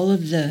and all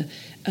of the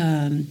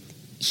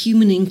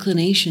human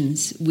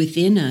inclinations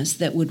within us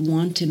that would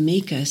want to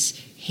make us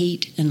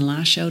hate and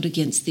lash out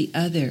against the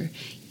other,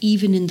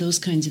 even in those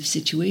kinds of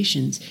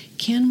situations,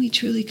 can we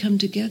truly come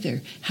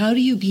together? How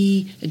do you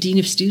be a dean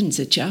of students,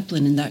 a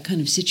chaplain in that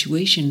kind of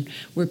situation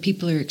where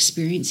people are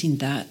experiencing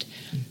that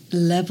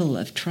level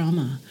of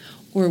trauma?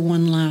 Or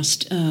one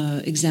last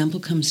example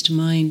comes to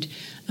mind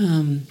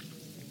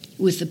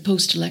with the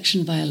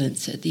post-election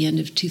violence at the end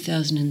of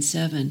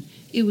 2007.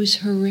 It was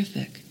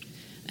horrific.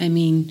 I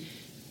mean,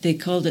 they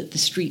called it the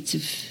streets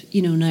of,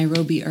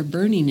 Nairobi are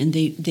burning, and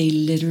they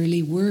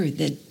literally were.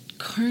 The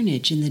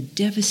carnage and the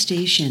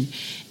devastation,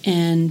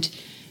 and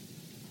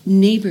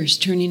neighbors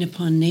turning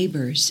upon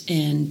neighbors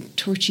and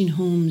torching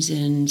homes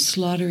and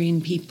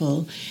slaughtering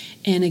people.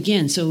 And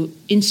again, so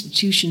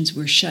institutions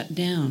were shut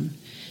down.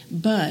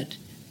 But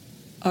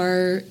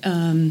our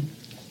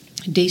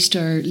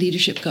Daystar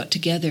leadership got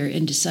together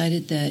and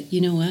decided that, you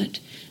know what,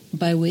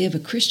 by way of a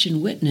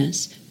Christian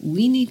witness,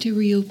 we need to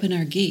reopen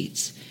our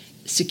gates.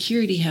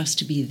 Security has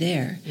to be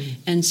there.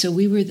 And so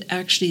we were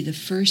actually the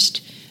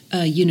first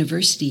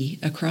university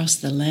across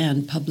the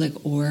land, public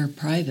or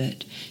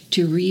private,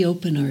 to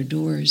reopen our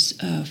doors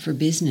for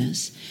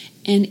business.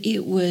 And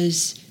it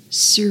was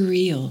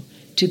surreal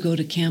to go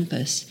to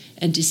campus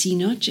and to see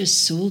not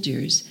just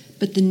soldiers,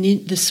 but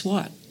the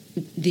SWAT,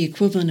 the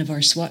equivalent of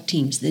our SWAT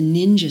teams, the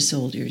ninja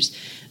soldiers,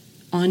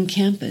 on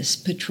campus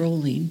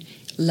patrolling,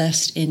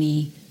 lest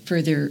any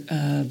further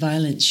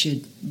violence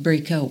should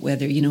break out,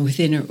 whether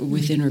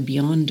within or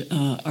beyond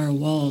our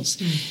walls.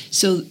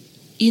 So,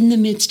 in the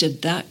midst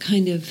of that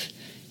kind of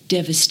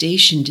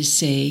devastation, to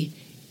say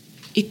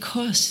it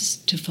costs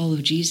to follow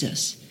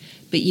Jesus,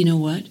 but you know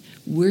what?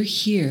 We're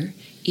here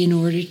in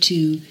order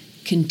to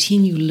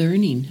continue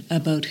learning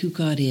about who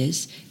God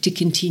is, to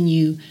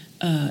continue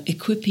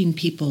equipping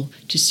people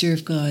to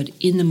serve God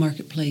in the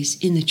marketplace,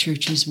 in the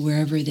churches,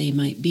 wherever they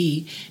might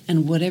be,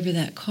 and whatever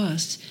that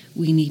costs,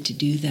 we need to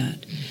do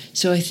that.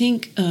 So I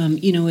think,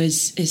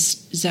 as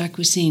Zach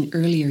was saying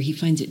earlier, he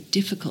finds it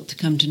difficult to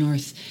come to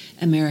North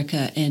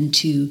America and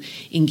to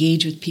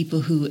engage with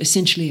people who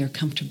essentially are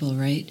comfortable,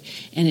 right?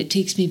 And it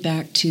takes me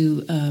back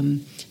to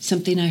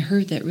something I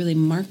heard that really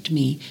marked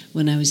me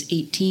when I was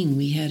 18.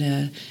 We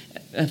had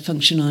a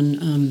function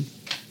on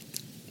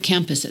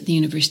campus at the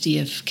University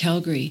of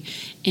Calgary,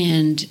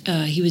 and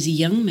he was a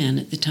young man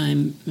at the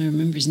time. I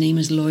remember his name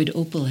was Lloyd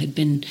Opal. Had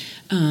been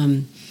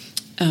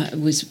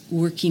was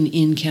working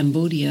in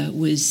Cambodia,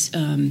 was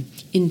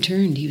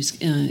interned. He was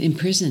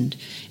imprisoned,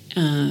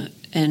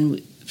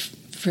 and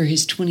for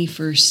his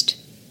 21st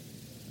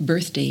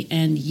birthday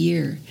and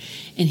year,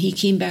 and he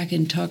came back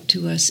and talked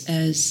to us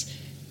as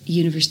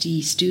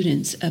university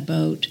students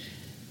about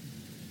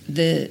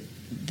the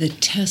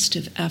test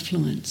of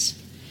affluence.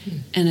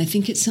 And I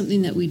think it's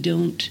something that we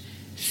don't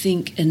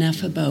think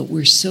enough about.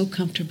 We're so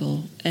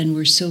comfortable and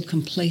we're so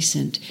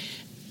complacent.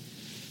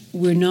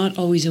 We're not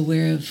always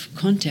aware of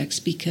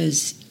context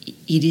because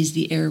it is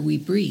the air we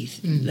breathe,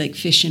 like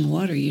fish in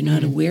water. You're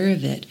not aware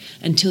of it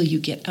until you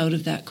get out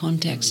of that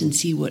context and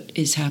see what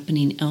is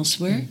happening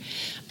elsewhere.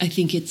 I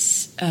think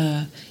it's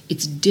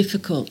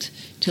difficult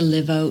to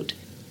live out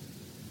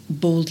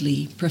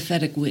boldly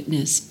prophetic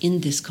witness in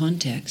this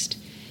context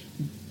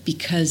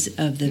because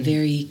of the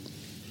very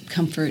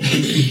comfort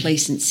and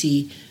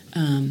complacency,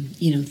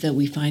 that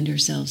we find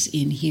ourselves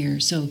in here.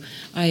 So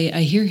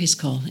I hear his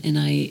call and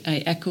I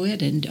echo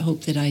it and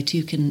hope that I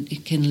too can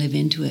live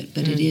into it.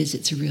 But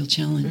it's a real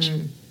challenge.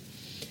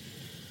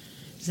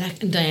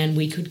 Zach and Diane,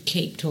 we could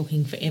keep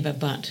talking forever,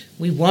 but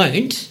we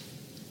won't.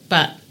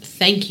 But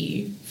thank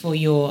you for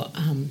your,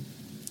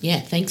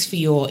 thanks for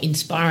your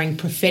inspiring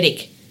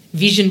prophetic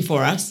vision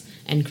for us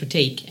and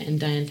critique.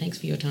 And Diane, thanks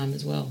for your time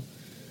as well.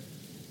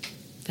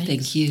 Thanks.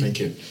 Thank you. Thank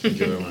you. Thank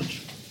you very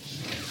much.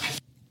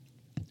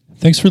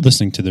 Thanks for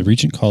listening to the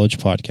Regent College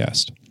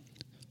podcast.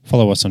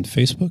 Follow us on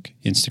Facebook,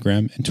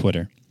 Instagram, and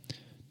Twitter.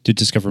 To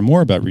discover more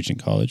about Regent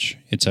College,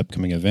 its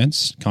upcoming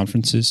events,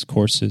 conferences,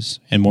 courses,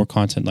 and more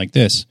content like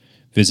this,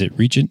 visit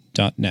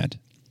regent.net.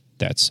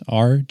 That's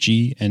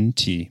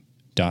RGNT.net.